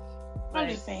 I'm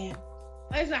just saying.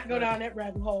 Let's not go down that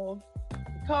rabbit hole.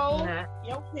 Cole, Nah.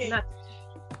 your pick. Nah.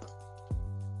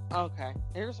 Okay,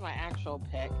 here's my actual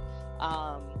pick.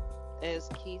 Is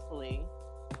Keith Lee.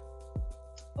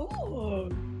 Ooh.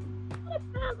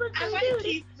 I I like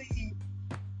Keith Lee.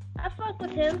 fuck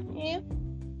with him. Yeah.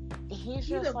 He's He's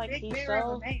just a like, big he's bear of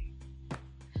a so, man.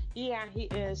 yeah, he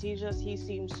is. He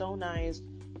seems so nice.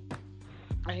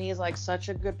 And he's like such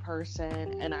a good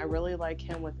person. And I really like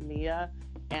him with Mia.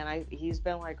 And he's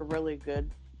been like really good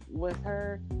with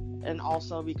her. And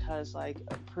also because like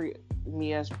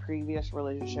Mia's previous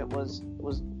relationship was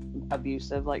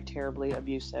abusive, like terribly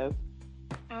abusive.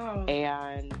 Oh.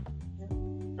 And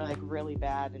like really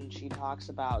bad. And she talks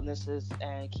about,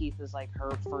 and Keith is like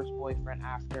her first boyfriend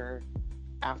after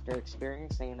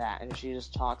experiencing that, and she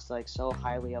just talks like so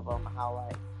highly of him, how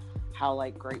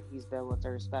great he's been with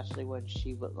her, especially when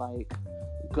she would like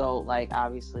go like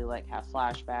obviously like have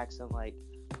flashbacks and like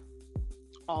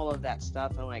all of that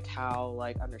stuff, and like how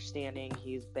like understanding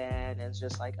he's been is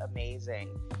just like amazing.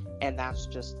 And that's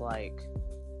just like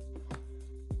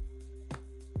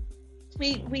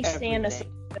We stand a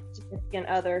everything. significant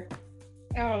other.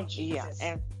 Oh, Jesus.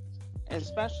 Yeah, and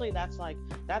especially that's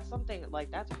something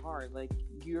like that's hard. Like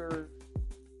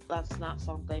that's not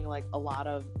something like a lot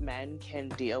of men can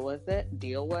deal with,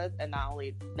 and not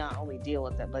only deal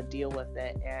with it, but deal with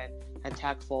it in a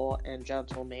tactful and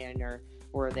gentle manner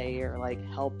where they are like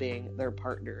helping their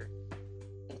partner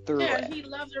through Yeah, it. he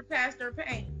loves her past her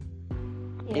pain.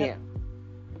 Yeah.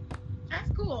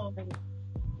 That's cool.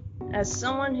 As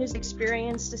someone who's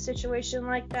experienced a situation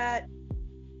like that,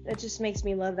 that just makes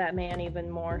me love that man even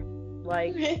more.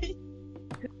 Like,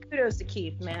 kudos to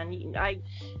Keith, man. I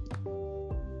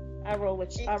roll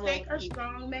with It takes a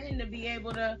strong man to be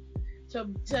able to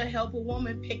help a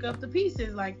woman pick up the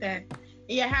pieces like that.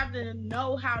 You have to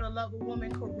know how to love a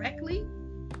woman correctly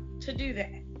to do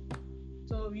that.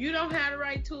 So if you don't have the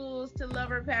right tools to love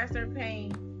her past her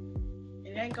pain,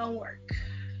 it ain't gonna work.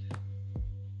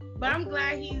 But I'm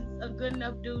glad he's a good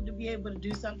enough dude to be able to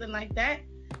do something like that.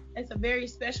 That's a very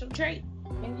special trait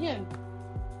in him.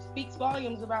 Speaks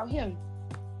volumes about him.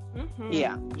 Mm-hmm.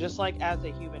 Yeah, just like as a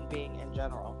human being in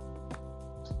general.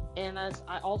 And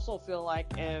I also feel like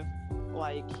if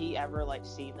like he ever like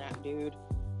seen that dude,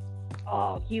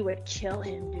 Oh, he would kill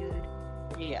him, dude.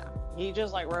 yeah, he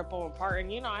just like rip them apart.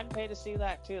 And I'd pay to see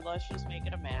that too. Let's just make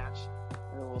it a match,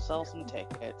 and we'll sell some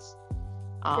tickets.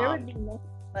 There would be nothing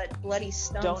but bloody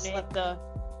stumps.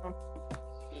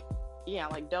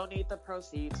 Donate the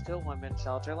proceeds to a women's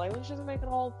shelter. Like, let's just make it a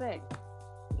whole thing.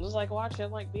 Just like watch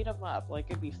him like beat him up. Like,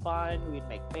 it'd be fun. We'd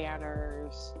make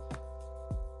banners.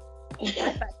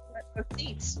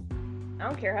 Seats. I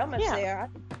don't care how much Yeah. they are.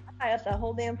 I have the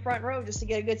whole damn front row just to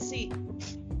get a good seat.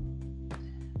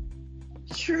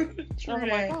 True. I'm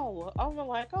like, oh,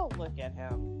 look at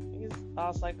him. I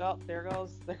was like, oh, there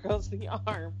goes the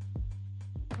arm.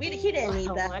 He didn't need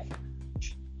that.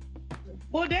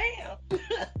 Well, damn.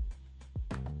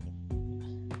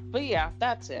 But yeah,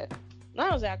 that's it.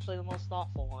 That was actually the most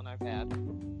thoughtful one I've had.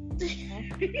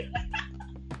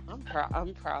 I'm proud of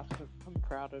you.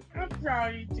 I'm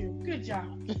proud of you too. Good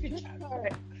job. Good job. All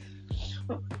right.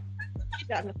 You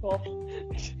got Nicole.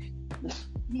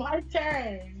 My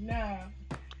turn. No.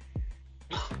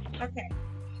 Okay.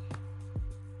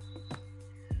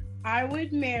 I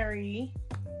would marry.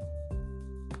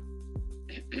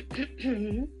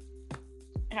 I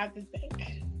have to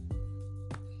think.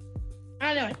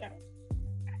 I know I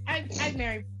don't. I'd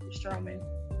marry Braun Strowman.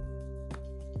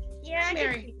 Yeah, I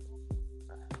Marry.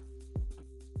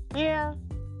 Yeah.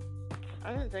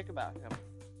 I didn't think about him.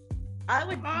 I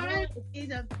would. Braun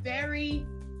is a very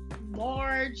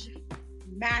large,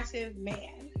 massive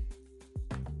man,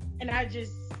 and I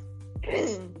just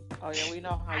Oh yeah, we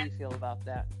know how you feel about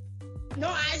that. no.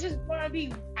 I just want to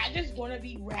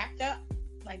be wrapped up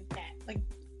like that. Like,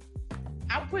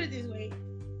 I'll put it this way: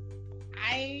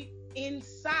 in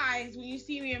size, when you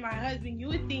see me and my husband, you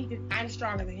would think that I'm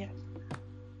stronger than him.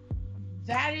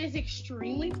 That is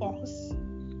extremely false.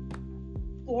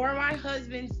 For my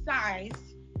husband's size,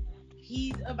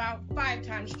 he's about 5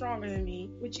 times stronger than me,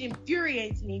 which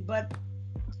infuriates me, but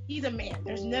he's a man.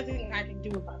 There's nothing I can do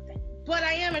about that. But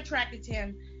I am attracted to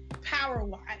him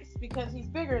power-wise because he's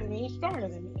bigger than me, he's stronger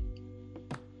than me.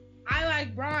 I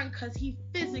like Braun because he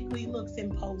physically looks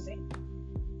imposing.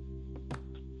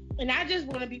 And I just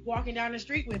want to be walking down the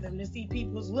street with him to see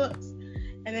people's looks.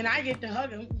 And then I get to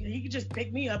hug him. He could just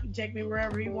pick me up and take me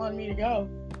wherever he wanted me to go.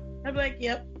 I'd be like,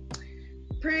 yep.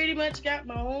 Pretty much got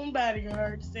my own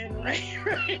bodyguard sitting right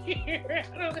here.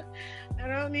 I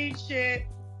don't need shit.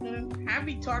 I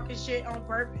be talking shit on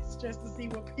purpose just to see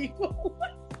what people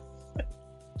want.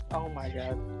 Oh my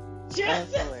god.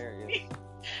 Just That's hilarious.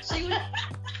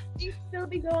 She'd still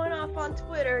be going off on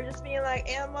Twitter, just being like,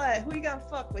 and what? Who you gonna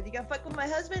fuck with? You gonna fuck with my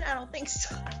husband? I don't think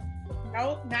so.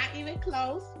 No, not even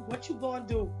close. What you gonna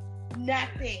do?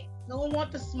 Nothing. You don't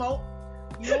want the smoke.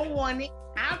 You don't want it.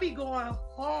 I'll be going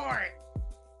hard.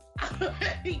 I'll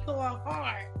be going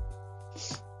hard.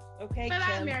 Okay, But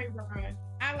I Kim. marry Braun.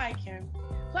 I like him.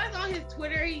 Plus on his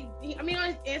Twitter, on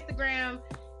his Instagram,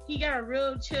 he got a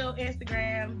real chill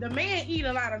Instagram. The man eat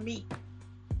a lot of meat.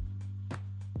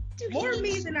 Dude, More he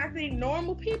meat eats- than I think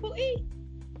normal people eat.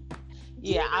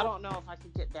 Yeah, I don't know if I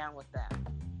could get down with that.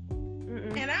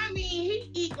 Mm-mm. And I mean, he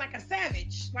eat like a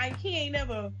savage. Like he ain't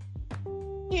never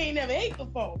ate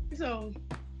before. So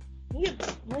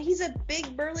Well, he's a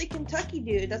big burly Kentucky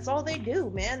dude. That's all they do,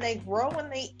 man. They grow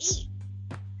and they eat.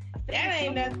 that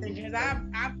ain't nothing. Cause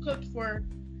I've cooked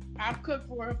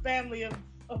for a family of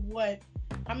what?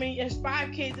 I mean, there's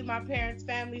 5 kids in my parents'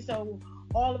 family, so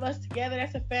all of us together,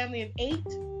 that's a family of 8.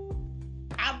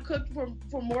 I've cooked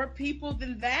for more people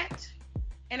than that,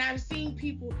 and I've seen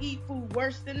people eat food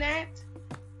worse than that.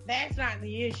 That's not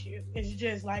the issue. It's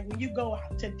just like when you go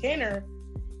out to dinner,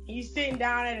 and you sitting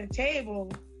down at a table,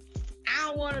 I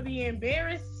don't want to be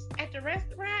embarrassed at the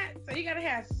restaurant, so you gotta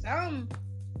have some,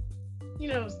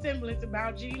 semblance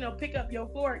about you. Pick up your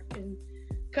fork and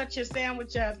cut your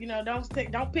sandwich up.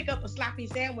 Don't pick up a sloppy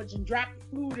sandwich and drop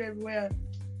your food everywhere.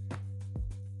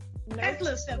 That's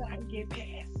little stuff I can get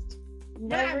past.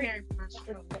 But I Never. married Braun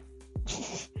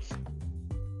Strowman.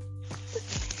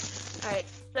 All right.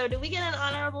 So, do we get an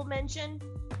honorable mention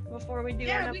before we do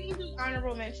Yeah, our? we can do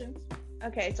honorable mentions.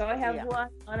 Okay, so I have Yeah. one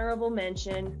honorable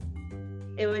mention.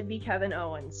 It would be Kevin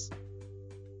Owens.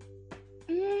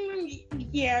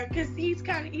 Yeah, because he's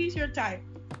your type.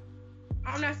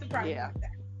 I'm not surprised Yeah. about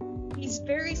that. He's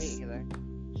very. Me either.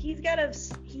 He's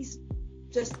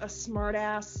just a smart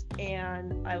ass,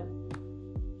 and I love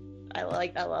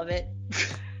it.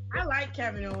 I like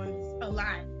Kevin Owens a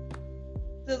lot.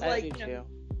 Just I like, do you know, too.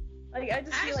 like I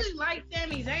just I feel actually like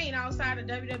Sami Zayn outside of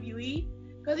WWE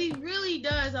because he really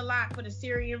does a lot for the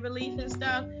Syrian relief and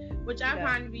stuff, which I Yeah.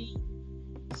 find to be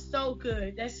so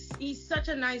good. He's such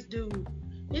a nice dude.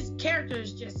 His character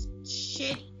is just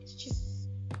shitty.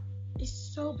 It's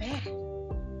so bad.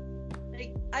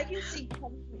 like I can see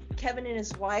Kevin and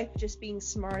his wife just being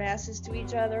smartasses to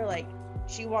each other. Like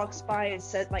she walks by and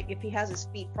says, like if he has his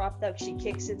feet propped up, she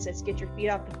kicks it, says, "Get your feet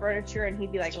off the furniture," and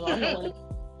he'd be like, "Well, I'm going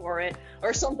for it,"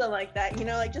 or something like that.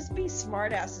 Like just be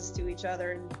smartasses to each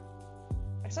other. And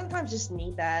I sometimes just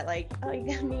need that. Like, oh, you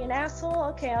gonna be an asshole?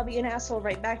 Okay, I'll be an asshole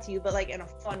right back to you, but like in a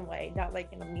fun way, not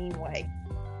like in a mean way.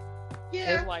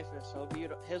 Yeah. His wife is so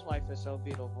beautiful. His wife is so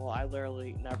beautiful. I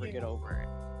literally never get over it.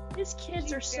 His kids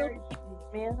She's are so very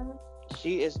cute, man.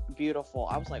 She is beautiful.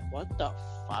 I was like, what the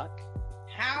fuck?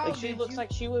 How Like, she did looks you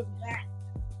like she would. do that?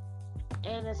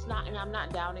 And it's not. And I'm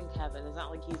not downing Kevin. It's not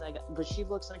like he's like. But she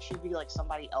looks like she'd be like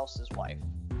somebody else's wife.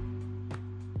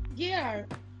 Yeah.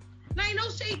 Now, ain't no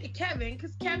shade to Kevin,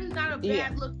 because Kevin's not a Yeah.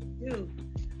 bad looking dude.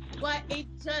 But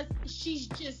she's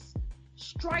just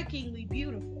strikingly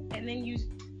beautiful. And then you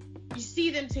see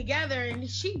them together, and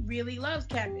she really loves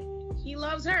Kevin. He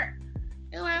loves her.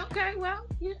 And like, okay, well,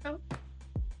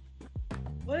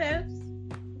 what else?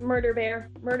 Murder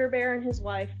Bear and his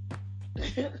wife.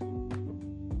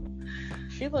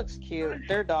 She looks cute.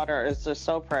 Their daughter is just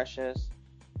so precious.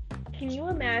 Can you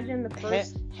imagine the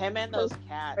first him and those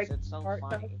cats? It's so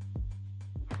funny.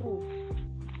 Ooh.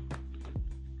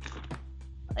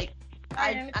 Like,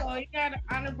 So you got an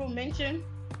honorable mention?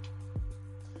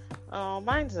 Oh,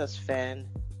 mine's just Finn.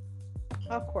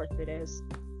 Of course it is.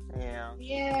 Yeah.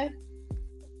 Yeah.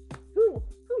 Who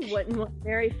wouldn't want to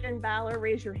marry Finn Balor?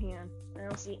 Raise your hand. I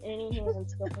don't see any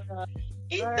hands going up.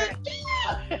 It's Alright.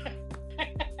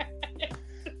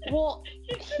 Well,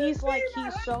 he's one of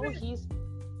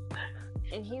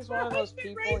those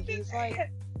people. He's like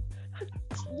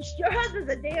Your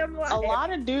husband's a damn liar. a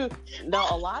lot of dudes.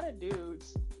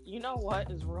 You know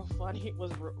what is real funny?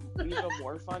 Was even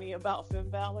more funny about Finn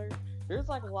Balor? There's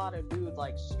like a lot of dudes,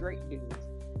 like straight dudes,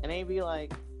 and they be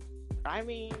like, I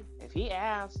mean, if he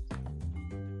asked,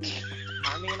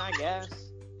 I mean, I guess.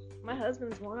 My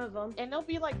husband's one of them. And they'll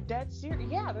be like dead serious.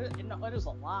 Yeah, there's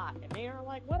a lot, and they are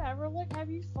like, whatever. Look, have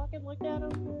you fucking looked at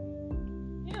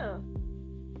him? Yeah.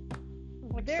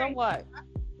 Like, so what?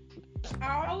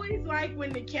 I always like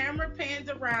when the camera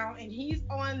pans around and he's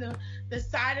on the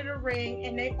side of the ring,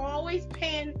 and they always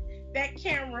pan that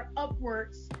camera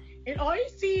upwards, and all you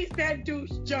see is that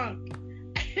dude's junk.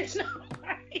 It's not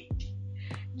like,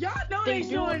 y'all know they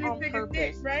showing this nigga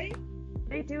dick, right?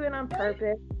 They do it on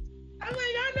purpose. I'm like,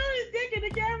 I know his dick in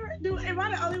the camera. Dude, am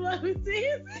I the only one who sees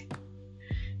it?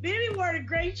 Then he wore the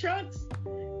gray trunks,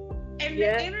 and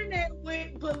the internet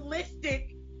went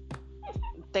ballistic.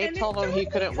 They told him he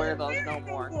couldn't wear those no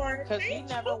more. Because he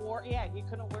never wore, he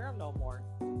couldn't wear them no more.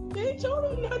 They told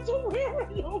him not to wear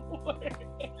them no more.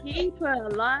 He put a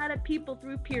lot of people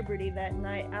through puberty that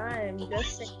night. I am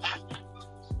just saying.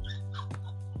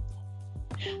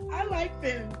 I like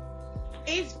Finn.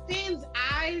 It's Finn's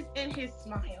eyes and his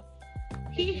smile.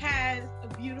 He has a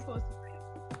beautiful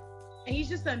smile. And he's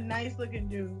just a nice looking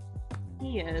dude.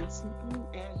 He is.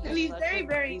 And he's very,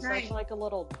 very he's nice. He's such like a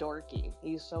little dorky.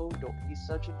 He's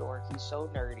such a dork. He's so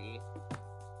nerdy.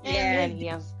 And he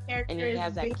has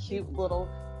that cute little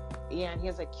and he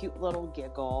has a cute little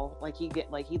giggle. Like he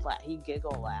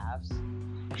giggle laughs.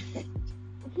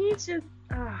 He's just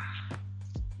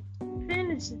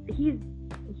Finn is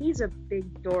he's a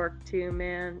big dork too,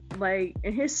 man. Like,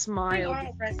 and his smile.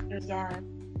 All wrestlers are.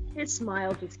 His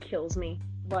smile just kills me.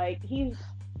 Like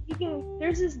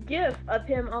there's this gif of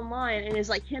him online, and it's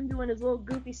like him doing his little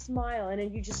goofy smile, and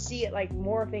then you just see it like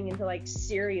morphing into like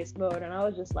serious mode, and I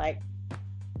was just like,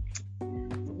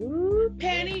 ooh,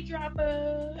 penny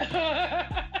dropper.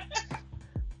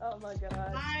 Oh my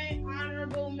god. My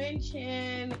honorable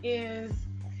mention is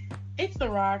it's The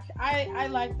Rock. I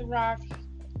like The Rock.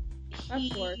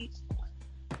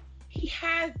 He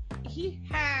has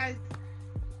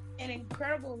an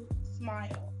incredible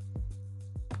smile.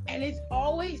 And it's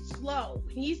always slow.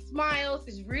 He smiles,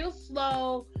 it's real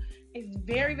slow. It's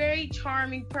very, very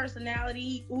charming personality.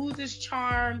 He oozes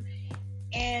charm.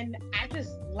 And I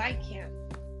just like him.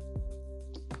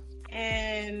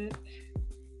 And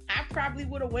I probably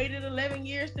would have waited 11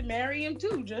 years to marry him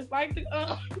too. Just like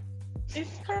it's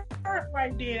Kurt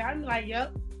right there. I'm like,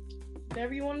 yep.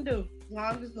 Whatever you want to do.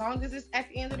 As long as it's at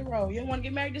the end of the road. You don't want to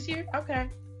get married this year? Okay.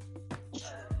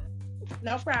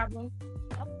 No problem.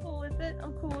 I'm cool with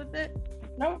it.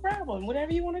 No problem.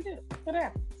 Whatever you want to do.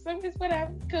 Whatever. So it's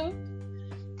whatever. Cool.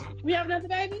 We have another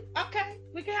baby? Okay.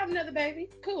 We can have another baby.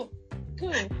 Cool.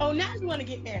 Oh, now you want to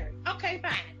get married? Okay,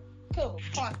 fine. Cool.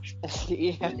 Awesome.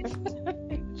 Yeah.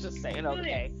 Just saying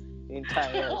okay. The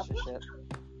entire relationship.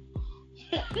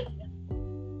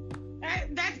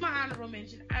 That's my honorable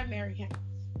mention. I marry him.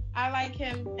 I like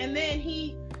him. And then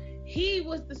he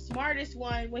was the smartest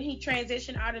one when he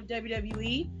transitioned out of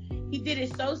WWE. He did it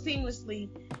so seamlessly,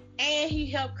 and he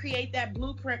helped create that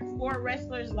blueprint for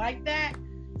wrestlers like that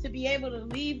to be able to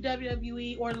leave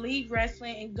WWE or leave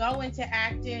wrestling and go into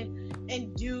acting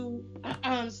and do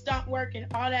stunt work and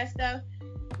all that stuff.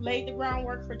 Laid the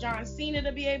groundwork for John Cena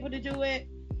to be able to do it.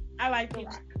 I like The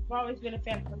Rock. I've always been a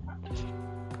fan of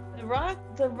The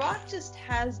Rock. The Rock just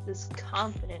has this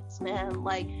confidence, man.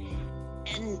 Like,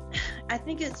 and I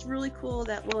think it's really cool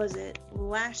that, what was it,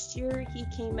 last year he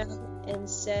came out and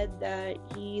said that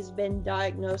he's been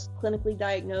clinically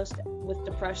diagnosed with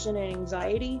depression and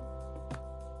anxiety.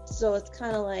 So it's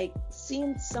kind of like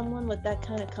seeing someone with that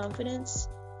kind of confidence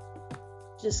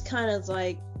just kind of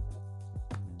like,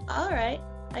 all right,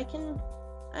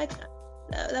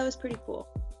 that was pretty cool.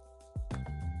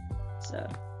 So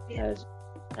Yeah.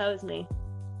 that was me.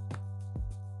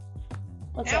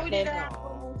 What's Now up, we did Dave? our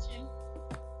promotion.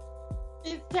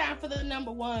 It's time for the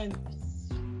number one.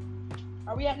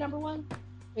 Are we at number one?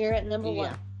 We're at number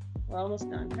Yeah. one. We're almost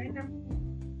done. Right, number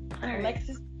one. All right.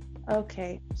 Alexis,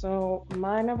 Okay, so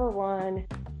my number one,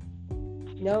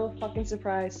 no fucking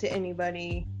surprise to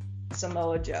anybody,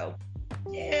 Samoa Joe.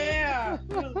 Yeah,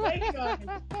 we was waiting on it.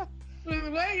 We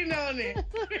was waiting on it.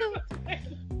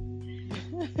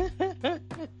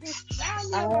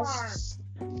 Sound the alarm.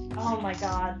 Oh my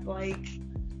god, like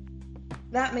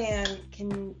that man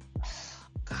can.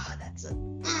 God, that's a.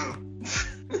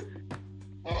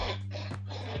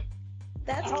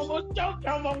 I almost choked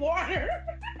on my water.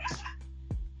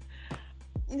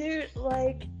 Dude,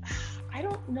 like, I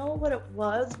don't know what it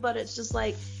was, but it's just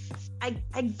like, I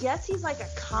guess he's like a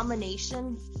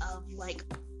combination of like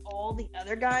all the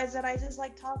other guys that I just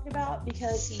like talked about,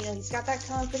 because he's got that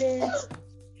confidence,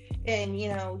 and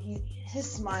his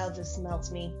smile just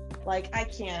melts me. Like, I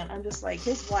can't. I'm just like,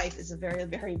 his wife is a very,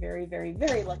 very, very, very,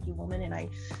 very lucky woman, and I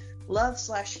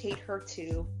love/hate her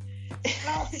too.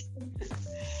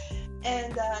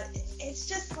 And it's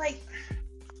just like,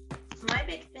 my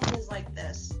big thing is like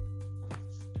this.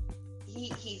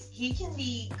 He can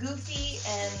be goofy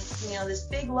and this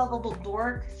big lovable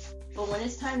dork, but when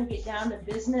it's time to get down to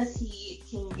business, he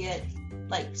can get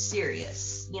like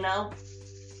serious,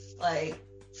 like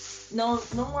no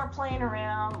more playing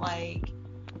around. Like,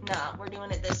 nah, we're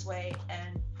doing it this way.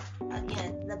 And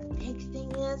again, the big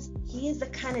thing is, he is the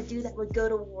kind of dude that would go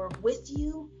to war with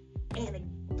you and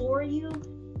for you,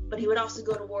 but he would also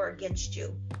go to war against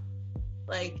you.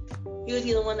 Like, he would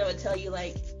be the one that would tell you,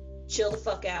 like, chill the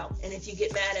fuck out. And if you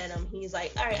get mad at him, he's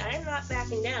like, all right, I'm not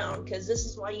backing down, because this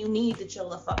is why you need to chill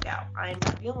the fuck out. I'm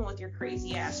not dealing with your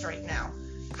crazy ass right now.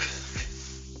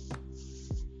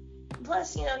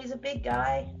 Plus, he's a big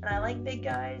guy, and I like big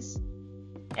guys.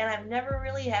 And I've never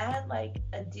really had, like,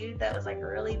 a dude that was, like,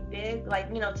 really big, like,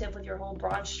 Tiff, with your whole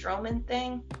Braun Strowman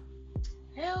thing.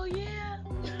 Hell yeah.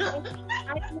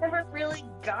 I've never really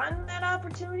gotten that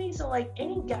opportunity, so like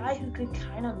any guy who could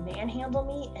kind of manhandle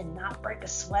me and not break a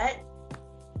sweat,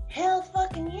 hell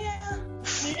fucking yeah.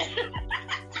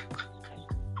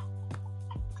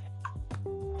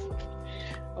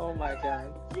 Oh my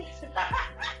god.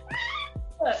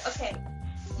 Look, okay,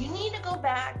 you need to go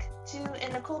back to,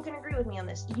 and Nicole can agree with me on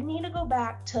this, you need to go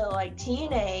back to like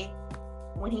TNA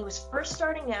when he was first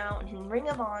starting out in Ring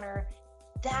of Honor.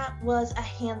 That was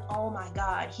oh my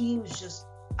god, he was just,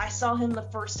 I saw him the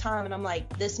first time and I'm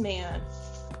like, this man,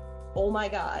 oh my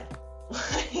god.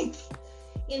 Like,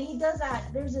 and he does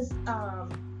that, there's this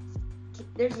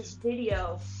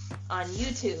video on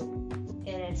YouTube, and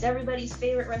it's everybody's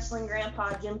favorite wrestling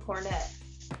grandpa, Jim Cornette.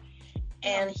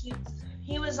 And he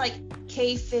was like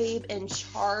kayfabe in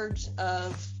charge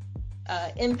of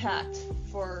Impact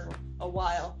for a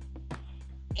while.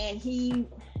 And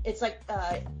it's like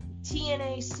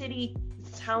TNA City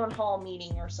Town Hall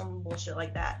meeting or some bullshit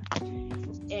like that,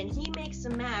 and he makes a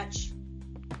match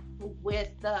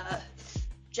with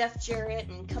Jeff Jarrett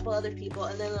and a couple other people,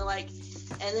 and then they're like,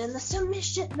 and then the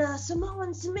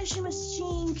Samoan submission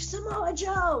machine, Samoa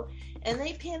Joe, and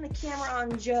they pan the camera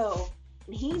on Joe,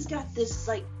 and he's got this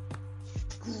like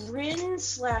grin /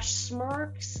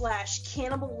 smirk /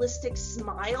 cannibalistic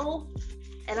smile,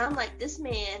 and I'm like, this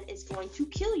man is going to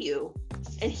kill you,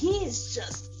 and he is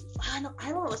just, I don't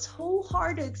know, it's so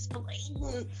hard to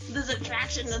explain this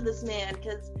attraction of this man,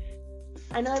 because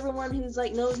I know everyone who's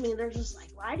like knows me, they're just like,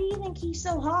 why do you think he's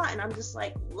so hot? And I'm just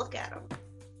like, look at him.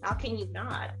 How can you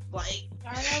not? Like,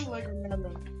 I am looking at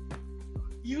him.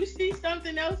 You see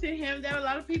something else in him that a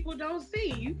lot of people don't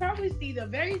see. You probably see the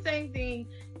very same thing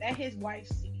that his wife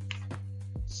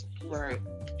sees. Right.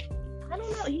 I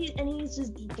don't know. He can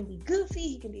be goofy,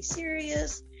 he can be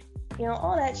serious,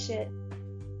 all that shit.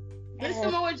 This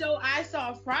Samoa Joe I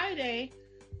saw Friday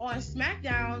on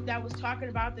SmackDown that was talking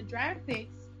about the draft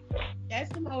picks,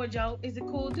 that Samoa Joe is a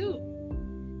cool dude.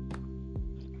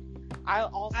 I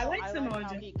like Samoa how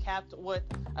Joe. he kept with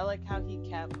the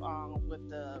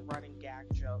running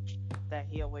gag joke that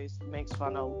he always makes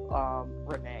fun of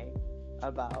Renee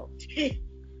about.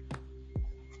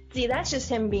 See, that's just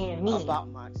him being mean. About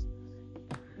Max.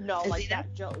 No, like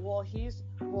that joke.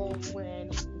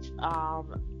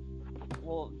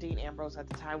 When Dean Ambrose at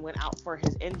the time went out for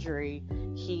his injury,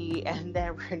 and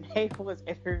then Renee was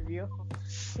interviewing.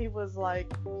 He was like,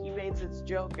 he made this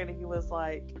joke, and he was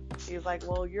like,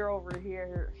 well, you're over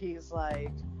here. He's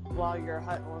like, while your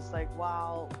husband was like,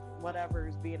 wow, whatever,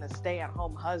 is being a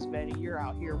stay-at-home husband, and you're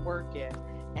out here working.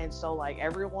 And so, like,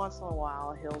 every once in a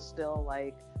while, he'll still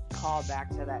like call back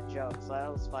to that joke. So that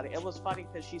was funny. It was funny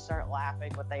because she started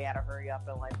laughing, but they had to hurry up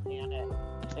and like pan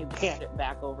it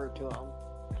back over to him.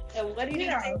 And what do you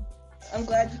think? I'm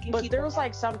glad you can. But there was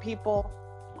like some people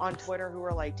on Twitter who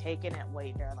were like taking it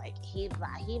way. They're like, he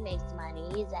makes money.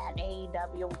 He's at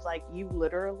AEW. It's like, you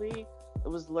literally It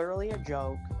was literally a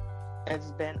joke.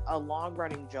 It's been a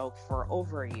long-running joke for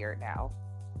over a year now.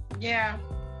 Yeah.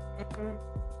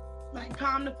 Mm-hmm. Like,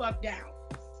 calm the fuck down.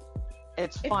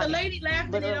 It's If funny. the lady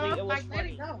laughing it Literally, off, it was like, let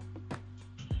funny. it go.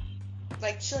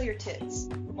 Like, chill your tits.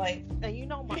 Like, And you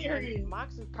know, Period.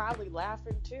 Mox is probably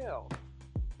laughing too.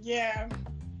 Yeah.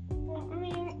 well, I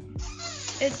mean,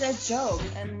 it's a joke,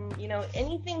 and you know,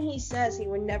 anything he says, he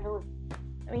would never.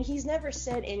 I mean, he's never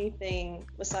said anything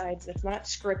besides that's not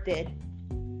scripted.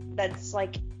 That's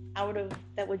like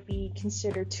that would be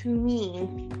considered too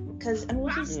mean. Because I mean,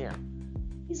 Yeah.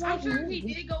 he's I'm like, sure if he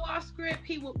did go off script,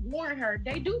 he would warn her.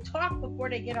 They do talk before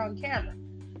they get on camera.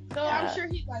 So Yeah. I'm sure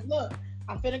he's like, look,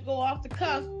 I'm finna go off the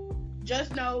cuff.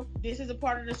 Just know this is a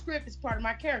part of the script. It's part of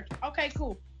my character. Okay,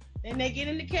 cool. Then they get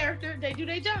into character. They do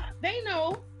their job. They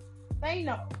know.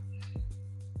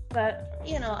 But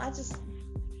you know,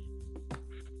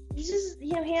 he just,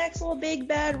 you know, he acts a little big,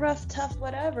 bad, rough, tough,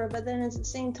 whatever. But then at the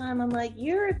same time, I'm like,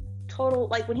 you're a total,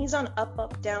 like when he's on up,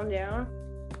 up, down, down,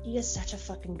 he is such a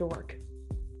fucking dork.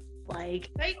 Like,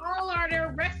 They all are.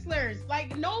 They're wrestlers.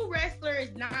 Like, no wrestler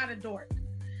is not a dork.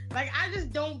 Like, I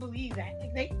just don't believe that.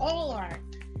 Like, they all are.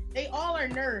 They all are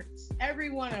nerds. Every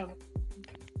one of them.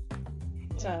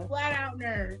 so Flat out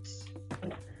nerds.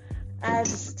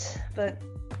 but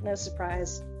no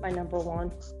surprise, my number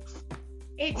one.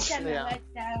 It's gonna Yeah. let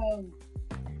down.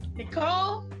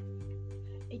 Nicole,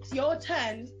 it's your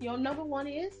turn. Your number one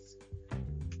is?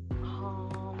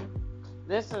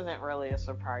 This isn't really a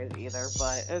surprise either,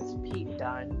 but it's Pete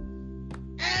Dunne.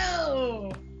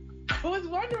 Oh! I was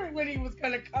wondering when he was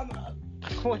gonna come up.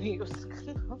 When he was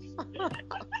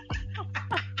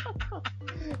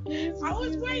I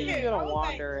was waiting. He's I gonna was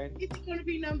wander in. Is it gonna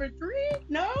be number 3?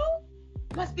 No?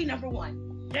 Must be number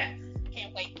 1. Yes.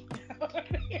 Can't wait.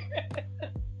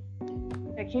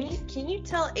 Can you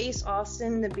tell Ace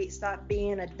Austin to stop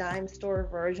being a dime store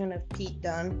version of Pete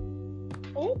Dunne?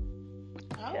 Oh.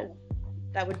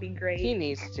 That would be great. He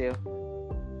needs to.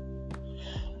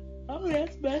 Oh,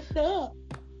 that's messed up.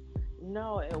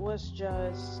 No, it was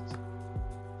just,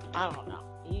 I don't know.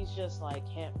 He's just like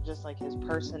him, just like his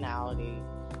personality,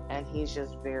 and he's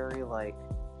just very like,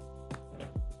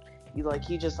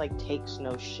 he just like takes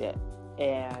no shit,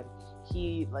 and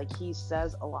he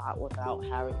says a lot without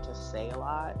having to say a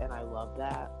lot, and I love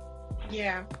that.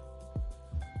 Yeah.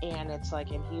 And it's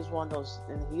like, and he's one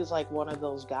of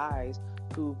those guys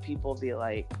who people be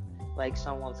like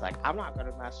someone's like, I'm not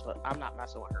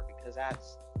messing with her because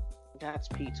that's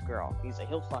Pete's girl. He's like,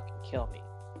 he'll fucking kill me.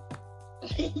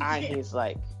 He's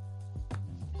like,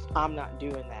 I'm not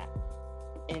doing that.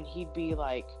 And he'd be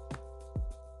like,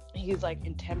 he's like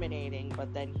intimidating,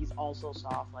 but then he's also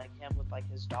soft, like him with like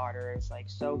his daughter is like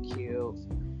so cute.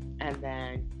 And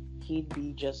then he'd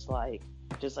be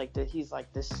he's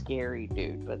like this scary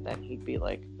dude, but then he'd be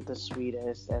like the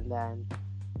sweetest, and then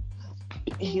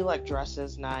he like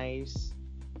dresses nice,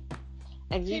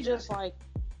 and he just like,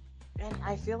 and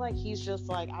I feel like he's just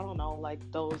like, I don't know, like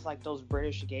those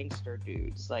British gangster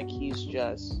dudes. Like he's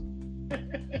just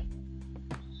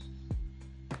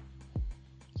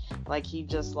like he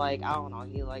just like, I don't know,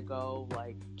 he like go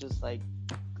like just like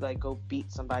go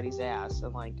beat somebody's ass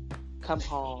and like come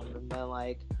home and then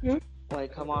like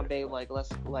come on babe,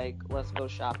 let's go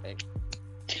shopping,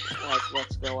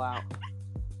 let's go out.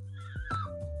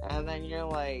 And then you're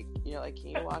like, can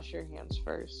you wash your hands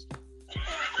first?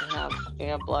 You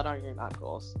have blood on your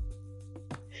knuckles.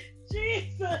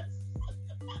 Jesus.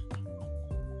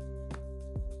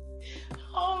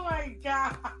 Oh my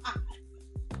God.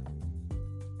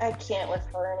 I can't with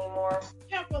her anymore.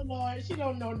 Help her, Lord. She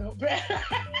don't know no better.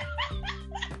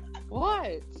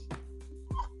 What?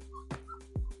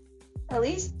 At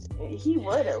least he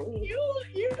would. At least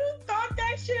You thought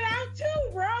that shit out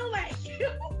too, bro. Like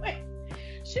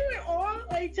she went all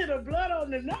the way to the blood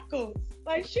on the knuckles.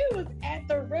 Like she was at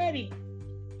the ready.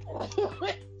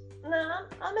 No,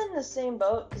 I'm in the same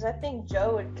boat because I think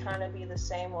Joe would kind of be the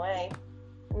same way.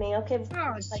 I mean, okay,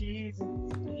 Oh, like, Jesus.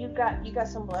 you got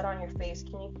some blood on your face.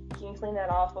 Can you clean that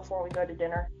off before we go to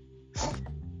dinner?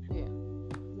 Yeah.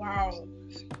 Wow.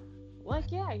 Like,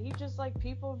 yeah, he just, like,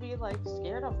 people be, like,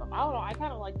 scared of him. I don't know, I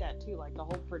kind of like that, too, like, the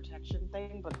whole protection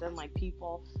thing, but then, like,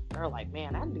 people are like,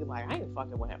 man, I'd be like, I ain't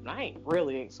fucking with him, and I ain't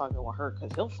fucking with her,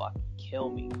 because he'll fucking kill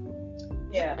me.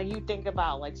 Yeah. And you think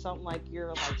about, like, something like you're,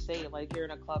 like, say, like, you're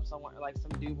in a club somewhere, like,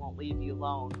 some dude won't leave you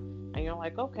alone, and you're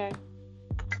like, okay.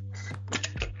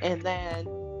 And then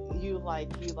you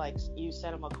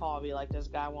send him a call, be like, this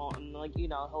guy won't, and, like,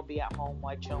 he'll be at home,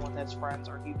 like, chilling with his friends,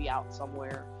 or he'd be out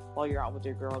somewhere while you're out with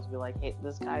your girls, be like, hey,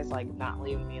 this guy's, like, not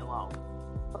leaving me alone.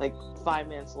 Like, 5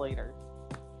 minutes later.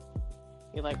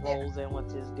 He like rolls in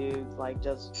with his dudes, like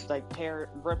just like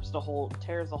tears the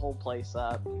whole place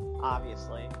up,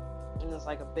 obviously. And it's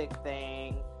like a big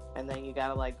thing, and then you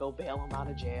gotta like go bail him out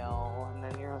of jail, and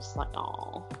then you're just like,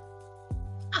 oh.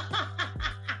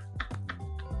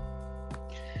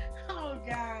 Oh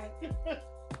God.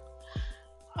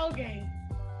 Okay,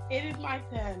 it is my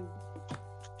turn.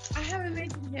 I haven't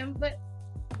mentioned him, but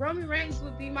Roman Reigns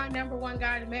would be my number one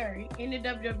guy to marry in the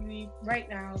WWE right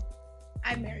now.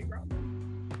 I'd marry Roman.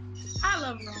 I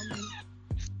love Roman.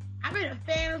 I've been a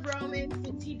fan of Roman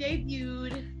since he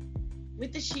debuted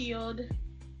with the Shield,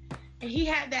 and he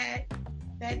had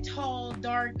that tall,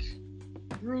 dark,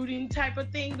 brooding type of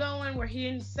thing going where he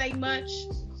didn't say much.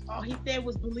 All he said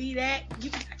was "believe that."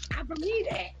 I believe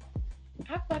that.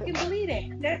 I fucking believe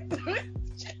that.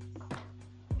 That's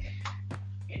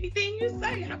anything you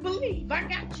say, I believe. I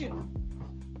got you.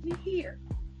 We here.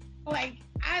 Like,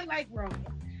 I like Roman.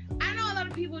 I know a lot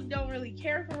of people don't really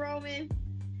care for Roman,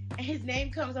 and his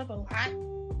name comes up a lot.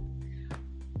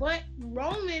 But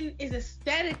Roman is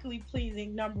aesthetically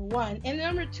pleasing, number one. And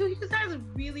number two, he just has a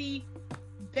really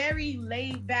very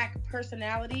laid-back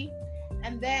personality.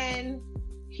 And then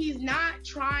he's not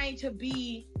trying to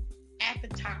be at the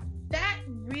top. That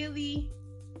really...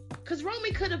 Because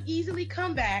Roman could have easily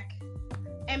come back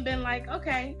and been like,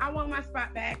 okay, I want my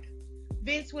spot back.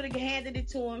 Vince would have handed it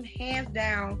to him, hands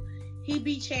down. He'd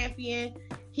be champion.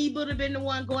 He would have been the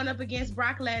one going up against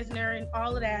Brock Lesnar and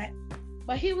all of that.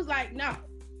 But he was like, no.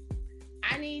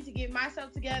 I need to get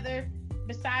myself together.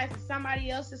 Besides, it's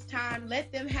somebody else's time.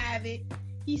 Let them have it.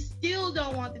 He still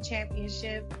don't want the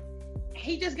championship.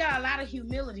 He just got a lot of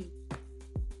humility.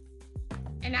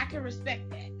 And I can respect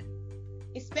that.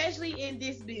 Especially in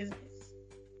this business.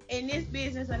 In this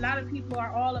business, a lot of people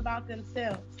are all about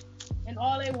themselves. And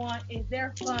all they want is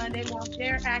their fun. They want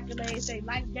their accolades. They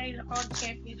like gaining all the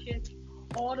championships,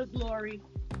 all the glory.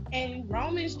 And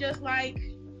Roman's just like,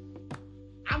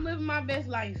 I'm living my best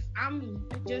life. I'm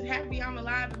just happy I'm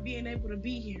alive and being able to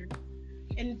be here.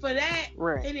 And for that,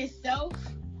 in itself,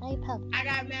 I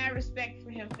got mad respect for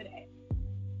him for that.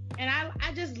 And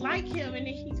I just like him. And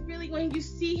he's really, when you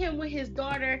see him with his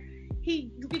daughter,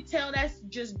 you can tell that's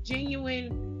just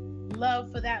genuine love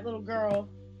for that little girl.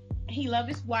 He loved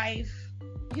his wife,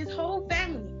 his whole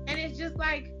family. And it's just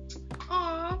like,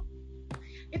 aw,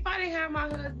 if I didn't have my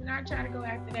husband, I'd try to go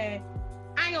after that.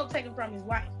 I ain't gonna take him from his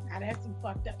wife. Now that's some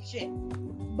fucked up shit.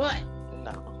 But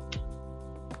no.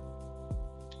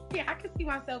 Yeah, I can see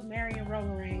myself marrying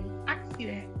Roman Reigns. I can see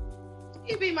that.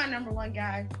 He'd be my number one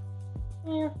guy.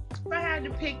 Yeah. If I had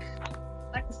to pick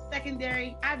like a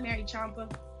secondary, I'd marry Ciampa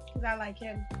because I like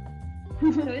him.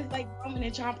 So it's like Roman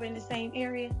and Ciampa in the same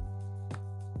area.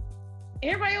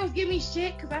 Everybody else give me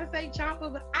shit because I say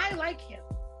Ciampa, but I like him.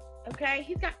 Okay?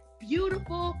 He's got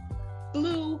beautiful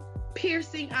blue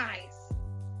piercing eyes.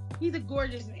 He's a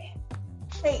gorgeous man.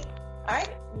 Hey,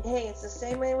 it's the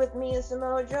same way with me and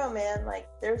Samoa Joe, man. Like,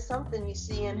 there's something you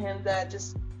see in him that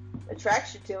just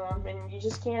attracts you to him, and you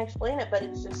just can't explain it, but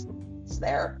it's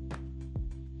there.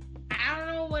 I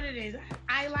don't know what it is.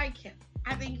 I like him.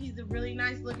 I think he's a really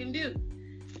nice looking dude.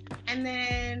 And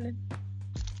then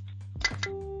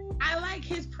I like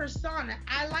his persona.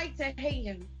 I like to hate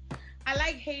him. I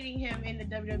like hating him in the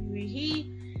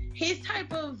WWE. His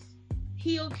type of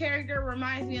heel character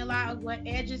reminds me a lot of what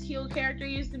Edge's heel character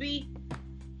used to be.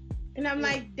 And I'm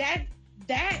like, that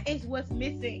is what's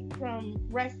missing from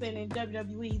wrestling in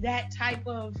WWE. That type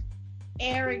of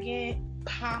arrogant,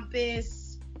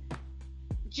 pompous,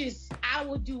 just I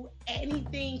would do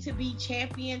anything to be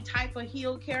champion type of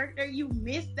heel character. You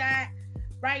miss that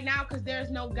right now because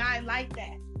there's no guy like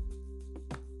that.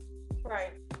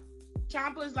 Right.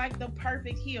 Ciampa is like the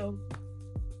perfect heel.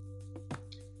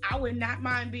 I would not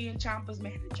mind being Ciampa's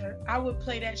manager. I would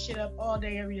play that shit up all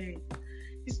day, every day.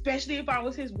 Especially if I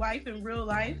was his wife in real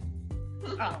life.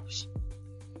 Oh,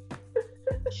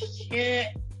 shit.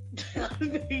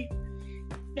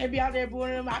 They'd be out there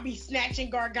booing him. I'd be snatching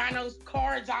Gargano's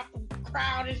cards off the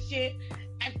crowd and shit.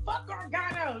 And fuck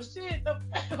Gargano, shit.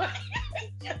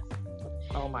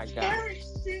 Oh my god.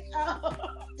 Shit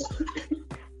up.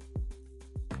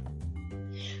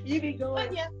 You be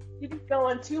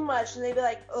going too much, and they'd be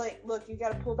like, oh, look, you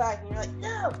gotta pull back. And you're like,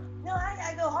 no, I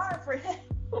gotta go hard for him.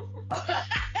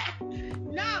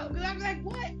 No, because I'm like,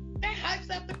 what? That hypes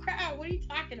up the crowd. What are you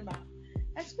talking about?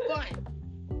 That's fun.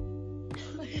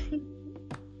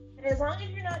 As long as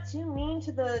you're not too mean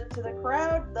to the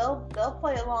crowd, they'll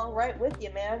play along right with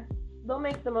you, man. They'll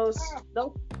make the most.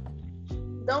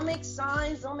 They'll make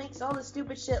signs. They'll make all the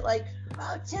stupid shit like,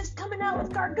 oh, Tiff's coming out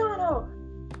with Gargano,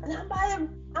 and I'm by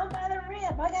the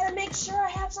ramp. I gotta make sure I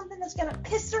have something that's gonna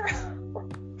piss her off.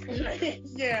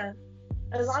 Yeah.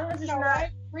 As long as it's No, not.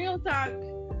 real talk.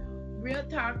 Real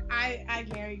talk. I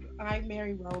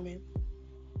marry Roman.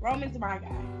 Roman's my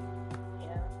guy.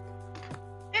 Yeah.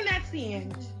 And that's the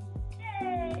end.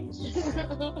 Yay.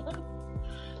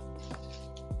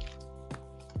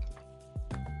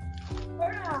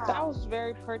 That was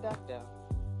very productive.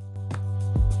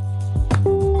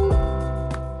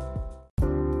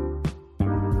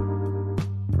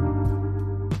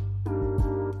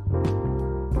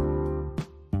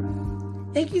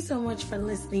 Thank you so much for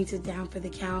listening to Down for the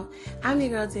Count. I'm your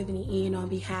girl, Tiffany E, and on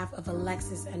behalf of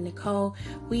Alexis and Nicole,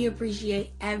 we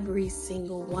appreciate every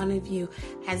single one of you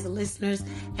as listeners,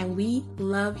 and we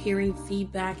love hearing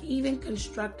feedback, even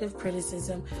constructive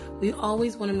criticism. We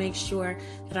always want to make sure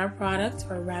that our product,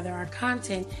 or rather our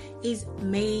content, is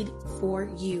made for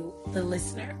you, the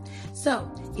listener.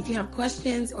 So if you have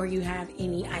questions or you have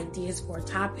any ideas for a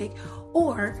topic,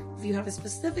 or if you have a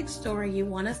specific story you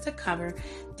want us to cover,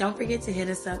 don't forget to hit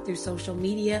us up through social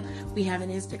media. We have an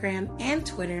Instagram and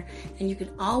Twitter, and you can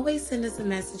always send us a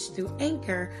message through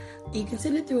Anchor. You can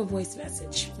send it through a voice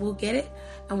message. We'll get it,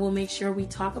 and we'll make sure we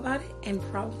talk about it and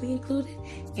probably include it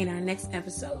in our next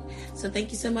episode. So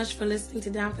thank you so much for listening to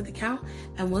Down for the Count,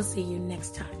 and we'll see you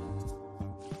next time.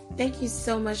 Thank you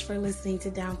so much for listening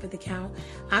to Down for the Count.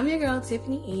 I'm your girl,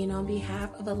 Tiffany E, and on behalf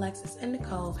of Alexis and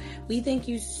Nicole, we thank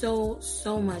you so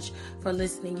much for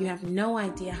listening. You have no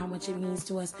idea how much it means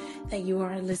to us that you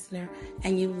are a listener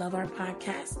and you love our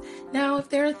podcast. Now, if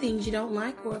there are things you don't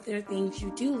like or if there are things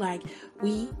you do like,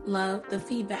 we love the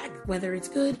feedback, whether it's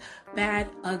good, bad,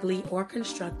 ugly, or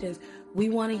constructive. We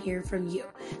want to hear from you.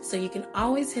 So you can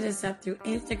always hit us up through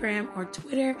Instagram or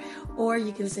Twitter, or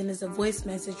you can send us a voice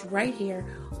message right here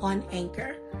on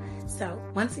Anchor. So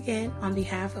once again, on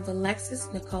behalf of Alexis,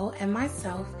 Nicole, and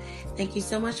myself, thank you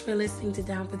so much for listening to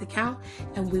Down for the Count,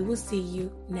 and we will see you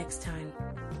next time.